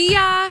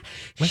Galleria.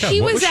 What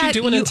was she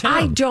doing in town?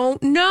 I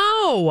don't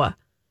know.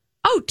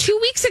 Oh, 2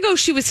 weeks ago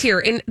she was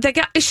here. Is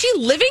she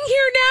living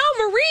here now?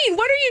 Maureen,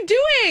 what are you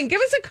doing? Give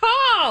us a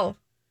call.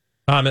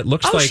 It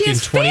looks like she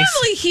has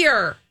family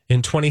here.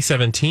 In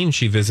 2017,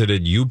 she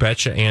visited You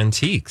Betcha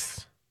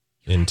Antiques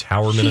in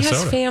Tower, Minnesota.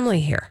 She has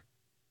family here.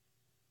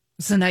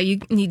 So now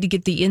you need to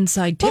get the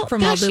inside tip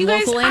from all the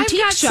local antique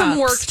shops. I've got some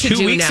work to do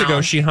 2 weeks now.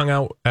 ago, she hung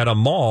out at a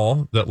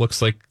mall that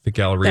looks like the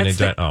Galleria.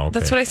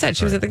 That's what I said.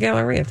 She was at the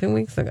Galleria 2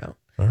 weeks ago.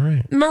 All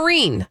right.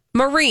 Maureen,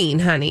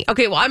 honey.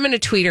 Okay, well, I'm going to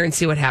tweet her and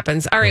see what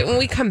happens. All right, when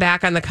we come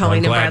back on the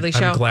Colleen and Bradley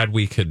show. I'm glad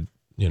we could,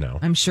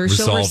 I'm sure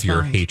resolve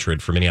your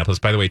hatred for Minneapolis.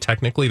 By the way,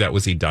 technically, that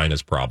was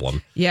Edina's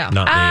problem. Yeah.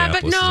 Not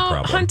Minneapolis' but no,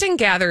 problem. Hunt and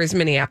Gather is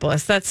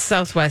Minneapolis. That's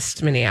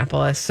Southwest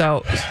Minneapolis.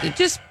 So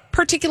just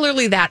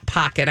particularly that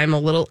pocket I'm a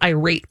little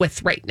irate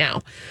with right now.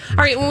 All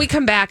right, when we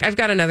come back, I've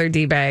got another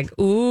D-bag.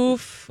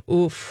 Oof.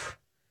 We're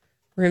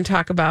going to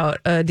talk about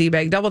a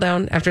D-bag double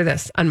down after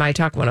this on My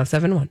Talk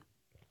 1071.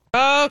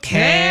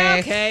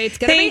 Okay. It's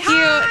gonna be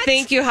hot.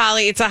 Thank you,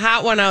 Holly. It's a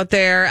hot one out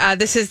there.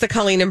 This is the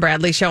Colleen and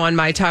Bradley show on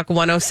My Talk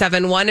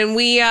 1071, and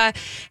we had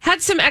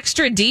some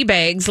extra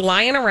D-bags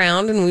lying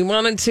around, and we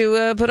wanted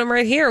to put them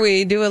right here.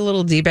 We do a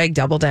little D-bag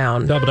double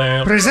down.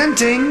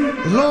 Presenting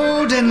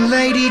Lord and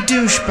Lady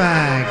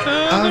Douchebag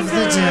of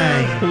the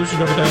Day. Who's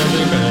your double down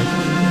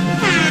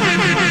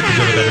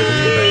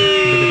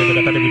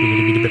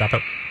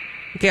D-bag?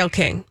 Gail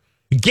King.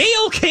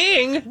 Gail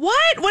King?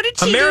 What did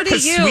she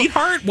America's do to you?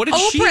 sweetheart? What did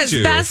she do? Oprah's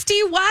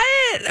bestie?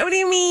 What do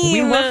you mean?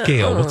 We love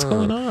Gail. What's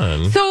going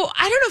on? So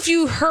I don't know if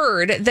you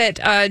heard that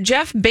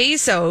Jeff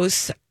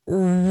Bezos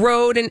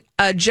rode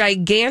a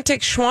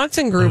gigantic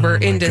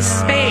Schwarzenegger into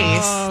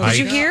space. Did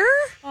you hear?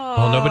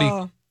 Well,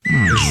 nobody.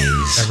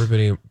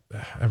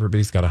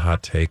 Everybody's got a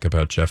hot take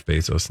about Jeff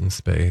Bezos in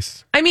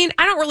space. I mean,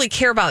 I don't really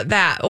care about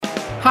that.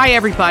 Hi,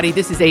 everybody.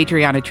 This is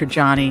Adriana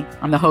Trajani.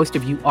 I'm the host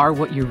of You Are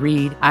What You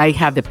Read. I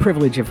have the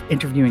privilege of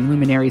interviewing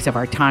luminaries of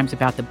our times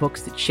about the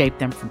books that shaped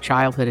them from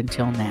childhood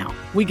until now.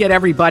 We get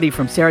everybody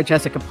from Sarah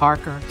Jessica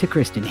Parker to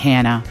Kristen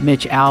Hanna,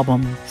 Mitch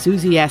Albom,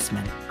 Susie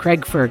Essman,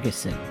 Craig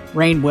Ferguson,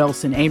 Rainn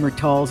Wilson, Amor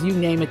Tolls, you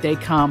name it, they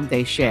come,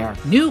 they share.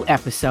 New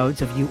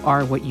episodes of You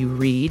Are What You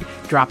Read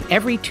drop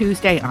every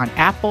Tuesday on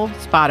Apple,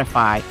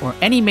 Spotify, or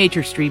any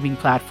major streaming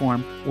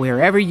platform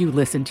wherever you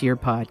listen to your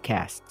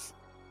podcasts.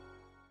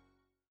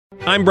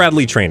 I'm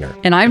Bradley Trainer.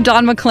 And I'm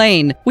Don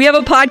McClain. We have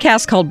a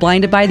podcast called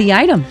Blinded by the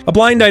Item. A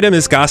blind item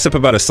is gossip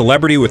about a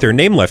celebrity with their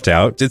name left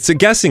out. It's a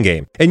guessing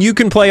game, and you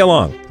can play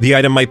along. The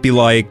item might be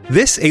like,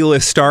 this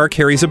A-list star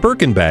carries a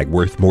Birkin bag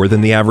worth more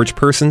than the average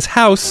person's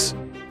house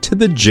to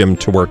the gym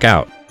to work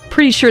out.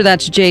 Pretty sure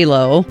that's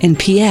J-Lo. And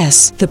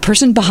P.S. the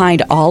person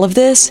behind all of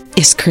this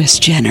is Kris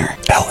Jenner,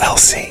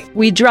 LLC.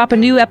 We drop a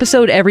new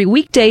episode every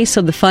weekday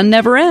so the fun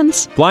never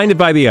ends. Blinded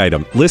by the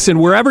Item. Listen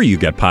wherever you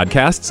get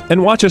podcasts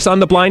and watch us on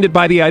the Blinded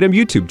by the Item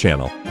YouTube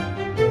channel.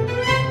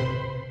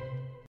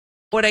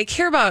 What I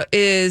care about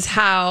is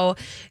how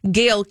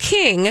Gail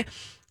King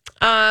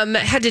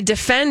had to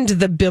defend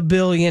the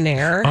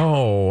billionaire.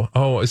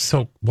 Oh,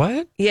 so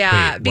what?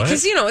 Yeah, Wait,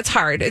 because, what? it's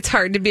hard. It's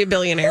hard to be a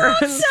billionaire.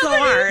 It's so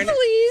hard.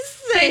 Please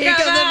Think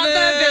about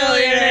the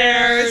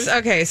billionaires.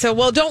 Okay,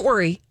 so, don't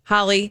worry,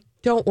 Holly.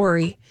 Don't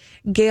worry.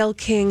 Gail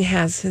King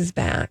has his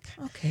back.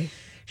 Okay.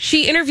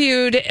 She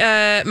interviewed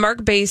Mark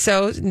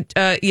Bezos.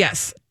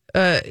 Yes.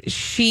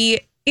 She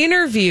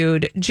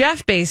interviewed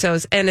Jeff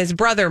Bezos and his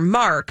brother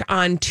Mark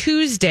on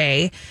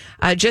Tuesday,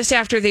 just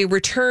after they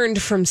returned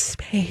from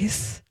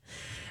space.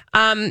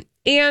 And,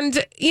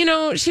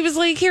 she was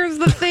like, here's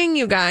the thing,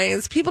 you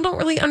guys. People don't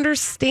really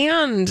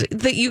understand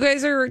that you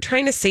guys are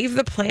trying to save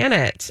the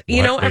planet.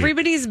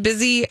 Everybody's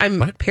busy.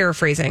 I'm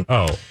paraphrasing.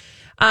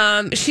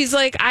 She's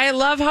like, I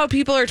love how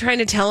people are trying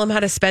to tell him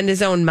how to spend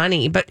his own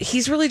money, but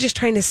he's really just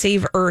trying to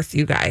save Earth,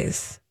 you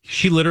guys.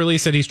 She literally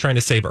said he's trying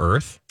to save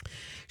Earth?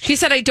 She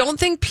said, I don't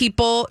think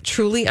people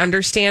truly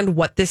understand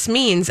what this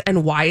means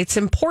and why it's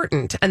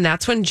important. And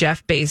that's when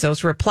Jeff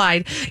Bezos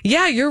replied,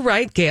 yeah, you're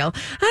right, Gail.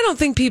 I don't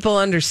think people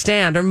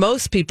understand, or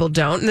most people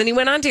don't. And then he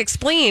went on to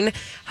explain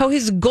how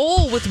his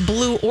goal with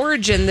Blue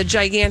Origin, the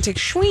gigantic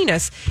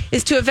Schweenus,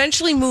 is to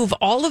eventually move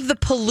all of the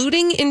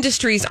polluting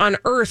industries on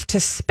Earth to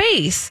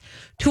space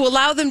to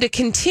allow them to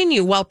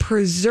continue while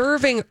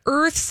preserving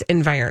Earth's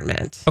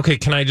environment. Okay,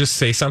 can I just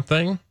say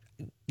something?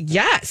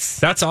 Yes.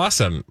 That's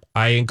awesome.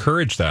 I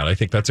encourage that. I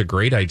think that's a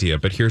great idea.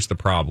 But here's the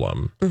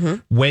problem.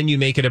 Mm-hmm. When you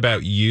make it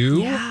about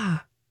you,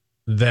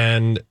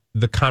 then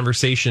the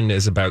conversation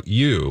is about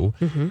you,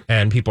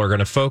 and people are going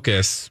to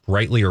focus,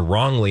 rightly or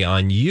wrongly,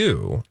 on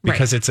you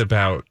because it's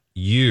about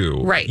you.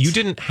 Right. You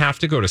didn't have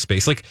to go to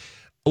space. Like,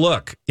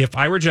 look, if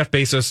I were Jeff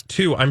Bezos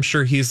too, I'm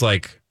sure he's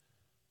like,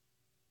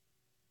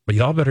 but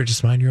y'all better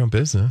just mind your own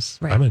business.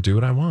 Right. I'm going to do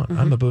what I want.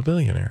 I'm a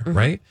billionaire,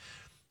 right?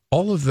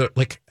 all of the,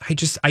 like, I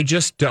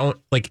just don't,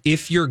 like,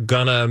 if you're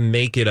gonna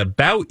make it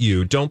about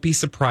you, don't be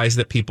surprised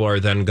that people are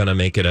then gonna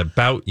make it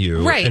about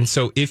you. Right. And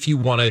so if you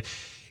want to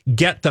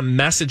get the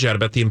message out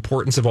about the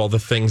importance of all the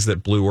things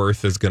that Blue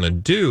Earth is going to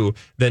do,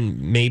 then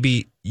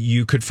maybe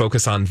you could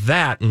focus on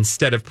that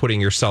instead of putting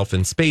yourself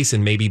in space,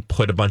 and maybe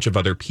put a bunch of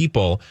other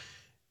people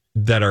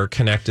that are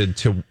connected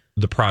to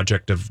the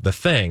project of the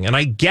thing. And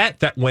I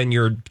get that when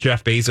you're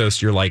Jeff Bezos,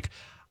 you're like,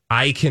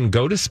 I can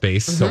go to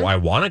space, so I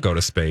want to go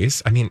to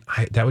space. I mean,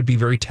 that would be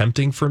very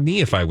tempting for me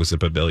if I was a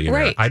billionaire.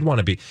 Right. I'd want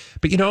to be.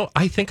 But,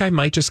 I think I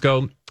might just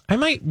go, I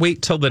might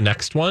wait till the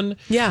next one.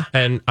 Yeah.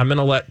 And I'm going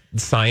to let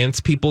science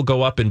people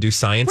go up and do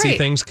sciencey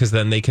things, because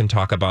then they can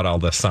talk about all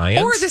the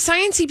science. Or the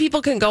sciencey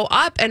people can go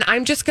up, and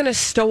I'm just going to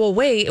stow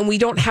away, and we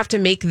don't have to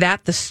make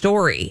that the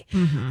story.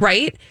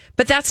 Right?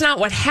 But that's not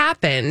what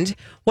happened.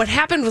 What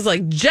happened was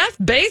like, Jeff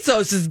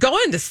Bezos is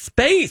going to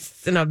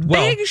space in a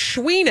big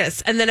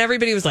schweenus. And then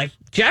everybody was like,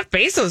 Jeff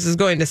Bezos is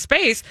going to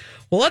space.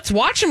 Well, let's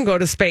watch him go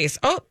to space.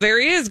 Oh,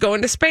 there he is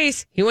going to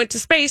space. He went to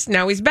space.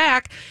 Now he's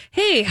back.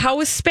 Hey, how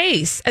was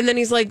space? And then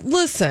he's like,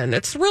 listen,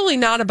 it's really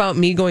not about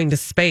me going to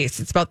space.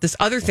 It's about this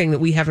other thing that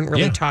we haven't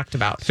really talked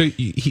about. So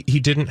he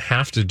didn't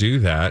have to do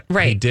that.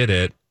 Right. He did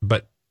it.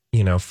 But,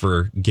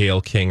 for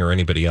Gayle King or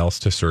anybody else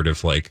to sort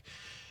of like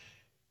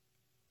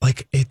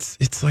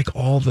it's like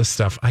all the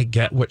stuff. I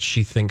get what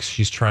she thinks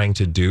she's trying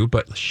to do,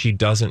 but she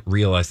doesn't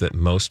realize that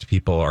most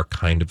people are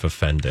kind of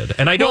offended.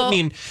 And I don't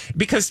mean,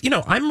 because,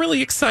 I'm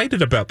really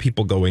excited about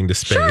people going to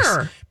space.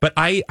 Sure. But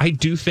I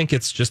do think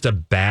it's just a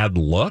bad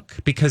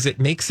look, because it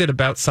makes it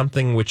about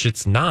something which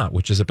it's not,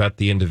 which is about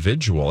the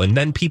individual. And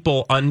then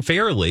people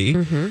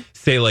unfairly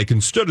say, like,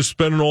 instead of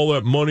spending all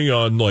that money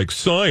on, like,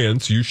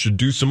 science, you should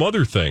do some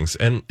other things.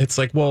 And it's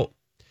like, well,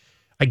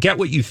 I get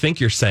what you think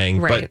you're saying,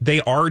 but they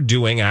are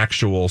doing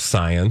actual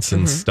science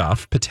and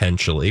stuff,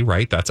 potentially,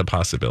 right? That's a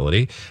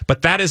possibility.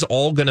 But that is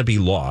all going to be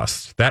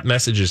lost. That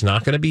message is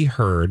not going to be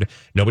heard.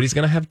 Nobody's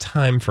going to have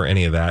time for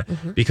any of that,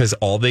 because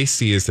all they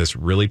see is this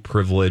really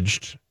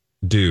privileged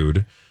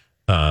dude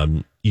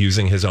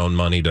using his own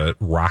money to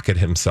rocket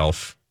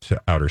himself to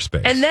outer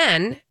space. And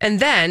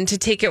then to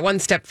take it one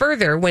step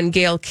further, when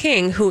Gayle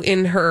King, who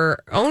in her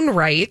own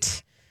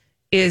right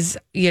is,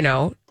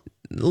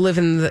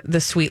 living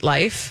the sweet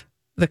life,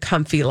 the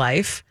comfy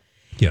life,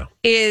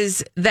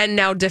 is then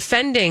now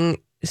defending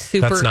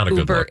That's not a good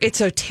Uber. look. It's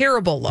a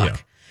terrible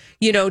look.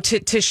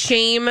 To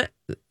shame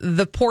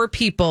the poor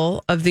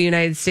people of the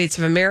United States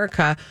of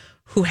America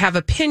who have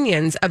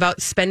opinions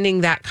about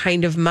spending that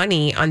kind of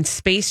money on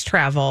space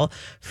travel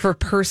for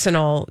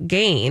personal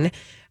gain,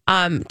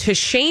 to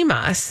shame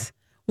us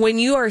when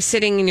you are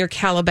sitting in your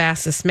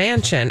Calabasas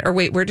mansion. Or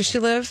wait, where does she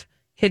live?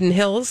 Hidden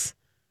Hills?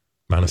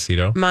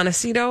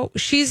 Montecito.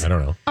 She's, I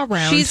don't know.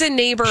 Around. She's a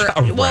neighbor.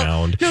 Around.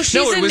 Well, no,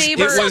 she's a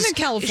neighbor. It was in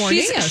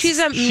California. She's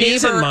a neighbor.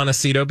 She's in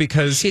Montecito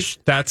because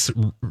that's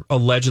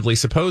allegedly,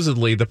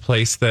 supposedly the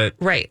place that,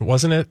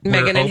 wasn't it?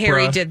 Meghan and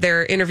Harry did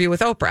their interview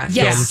with Oprah.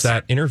 Filmed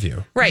that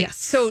interview. Right. Yes.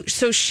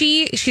 So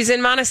she's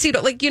in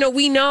Montecito. Like,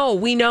 we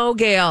know,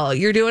 Gayle,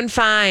 you're doing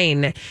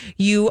fine.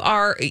 You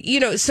are,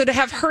 so to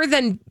have her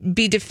then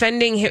be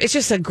defending him, it's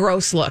just a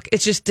gross look.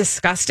 It's just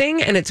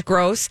disgusting and it's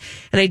gross.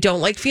 And I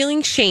don't like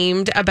feeling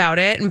shamed about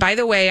it. And by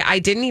the way, I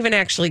didn't even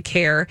actually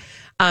care.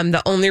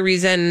 The only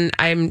reason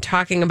I'm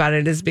talking about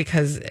it is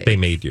because they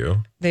made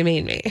you. They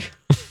made me.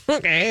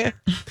 Okay.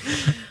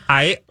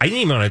 I didn't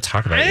even want to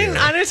talk about it. I didn't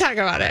want to talk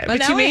about it,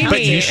 but you made me.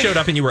 But you showed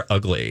up and you were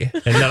ugly.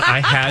 And then I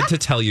had to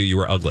tell you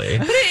were ugly.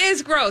 But it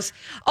is gross.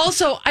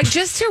 Also,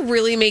 just to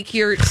really make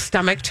your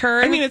stomach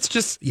turn. I mean, it's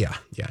just, yeah.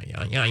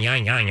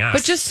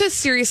 But just to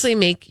seriously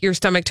make your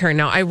stomach turn.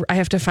 Now, I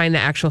have to find the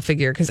actual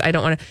figure because I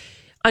don't want to.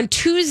 On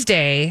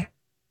Tuesday,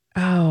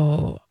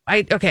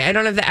 I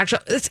don't have the actual.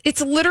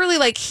 It's literally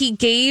like he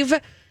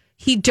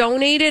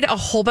donated a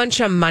whole bunch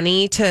of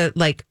money to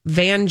like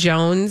Van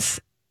Jones.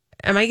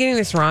 Am I getting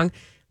this wrong?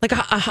 Like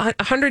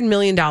 $100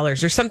 million or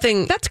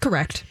something. That's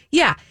correct.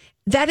 Yeah.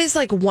 That is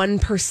like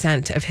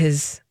 1% of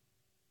his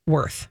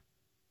worth.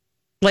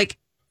 Like,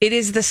 it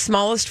is the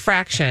smallest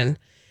fraction.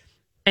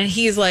 And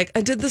he's like,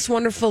 I did this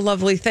wonderful,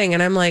 lovely thing.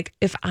 And I'm like,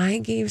 if I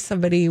gave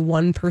somebody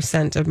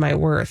 1% of my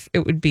worth,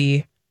 it would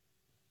be.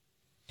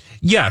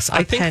 Yes,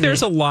 I think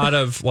there's a lot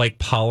of like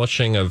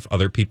polishing of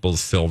other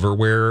people's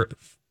silverware.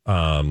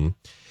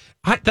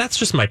 That's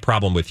just my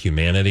problem with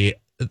humanity.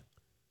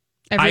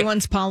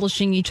 Everyone's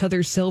polishing each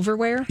other's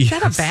silverware. Is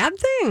that a bad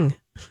thing?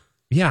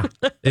 Yeah,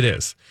 it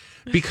is.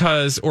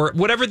 Because, or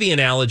whatever the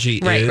analogy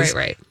is.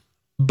 Right.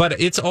 But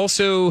it's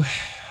also,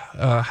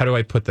 how do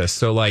I put this?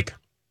 So like,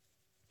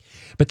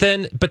 but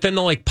then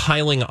the like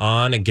piling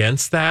on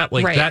against that,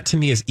 like that to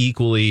me is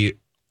equally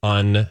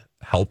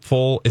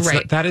unhelpful. It's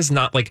not, that is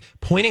not like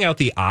pointing out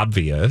the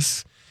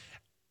obvious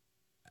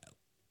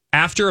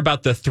after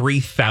about the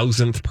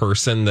 3,000th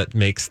person that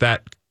makes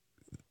that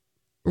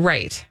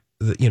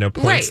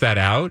points that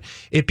out,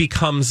 it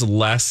becomes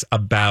less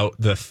about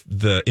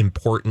the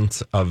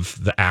importance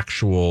of the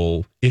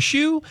actual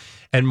issue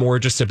and more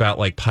just about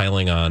like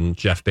piling on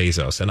Jeff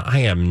Bezos. And I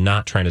am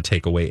not trying to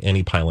take away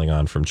any piling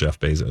on from Jeff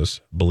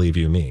Bezos, believe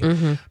you me.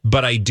 Mm-hmm.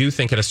 But I do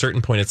think at a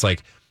certain point, it's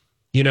like,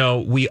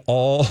 we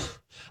all,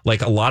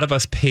 like a lot of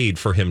us paid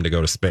for him to go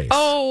to space.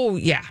 Oh,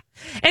 yeah.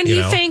 And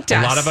he thanked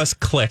us. A lot of us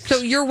clicked. So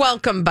you're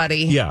welcome,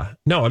 buddy. Yeah.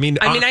 No, I mean,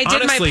 I did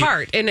honestly, my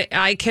part, and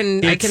I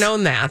can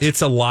own that.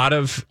 It's a lot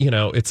of,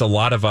 it's a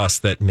lot of us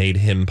that made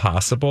him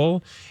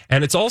possible.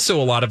 And it's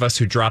also a lot of us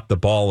who dropped the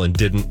ball and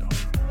didn't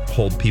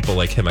hold people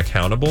like him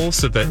accountable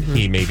so that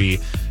he maybe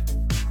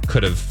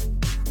could have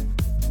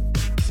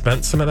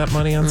spent some of that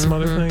money on some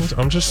other things.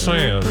 I'm just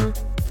saying.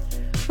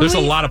 There's a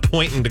lot of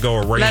pointing to go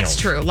around. That's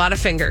true. A lot of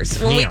fingers.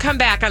 When we come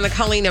back on the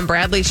Colleen and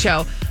Bradley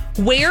show,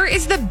 where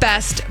is the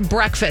best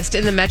breakfast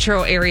in the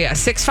metro area?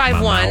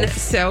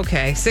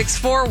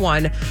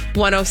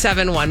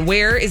 641-641-1071.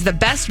 Where is the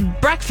best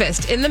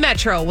breakfast in the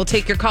metro? We'll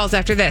take your calls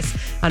after this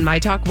on My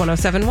Talk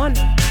 1071.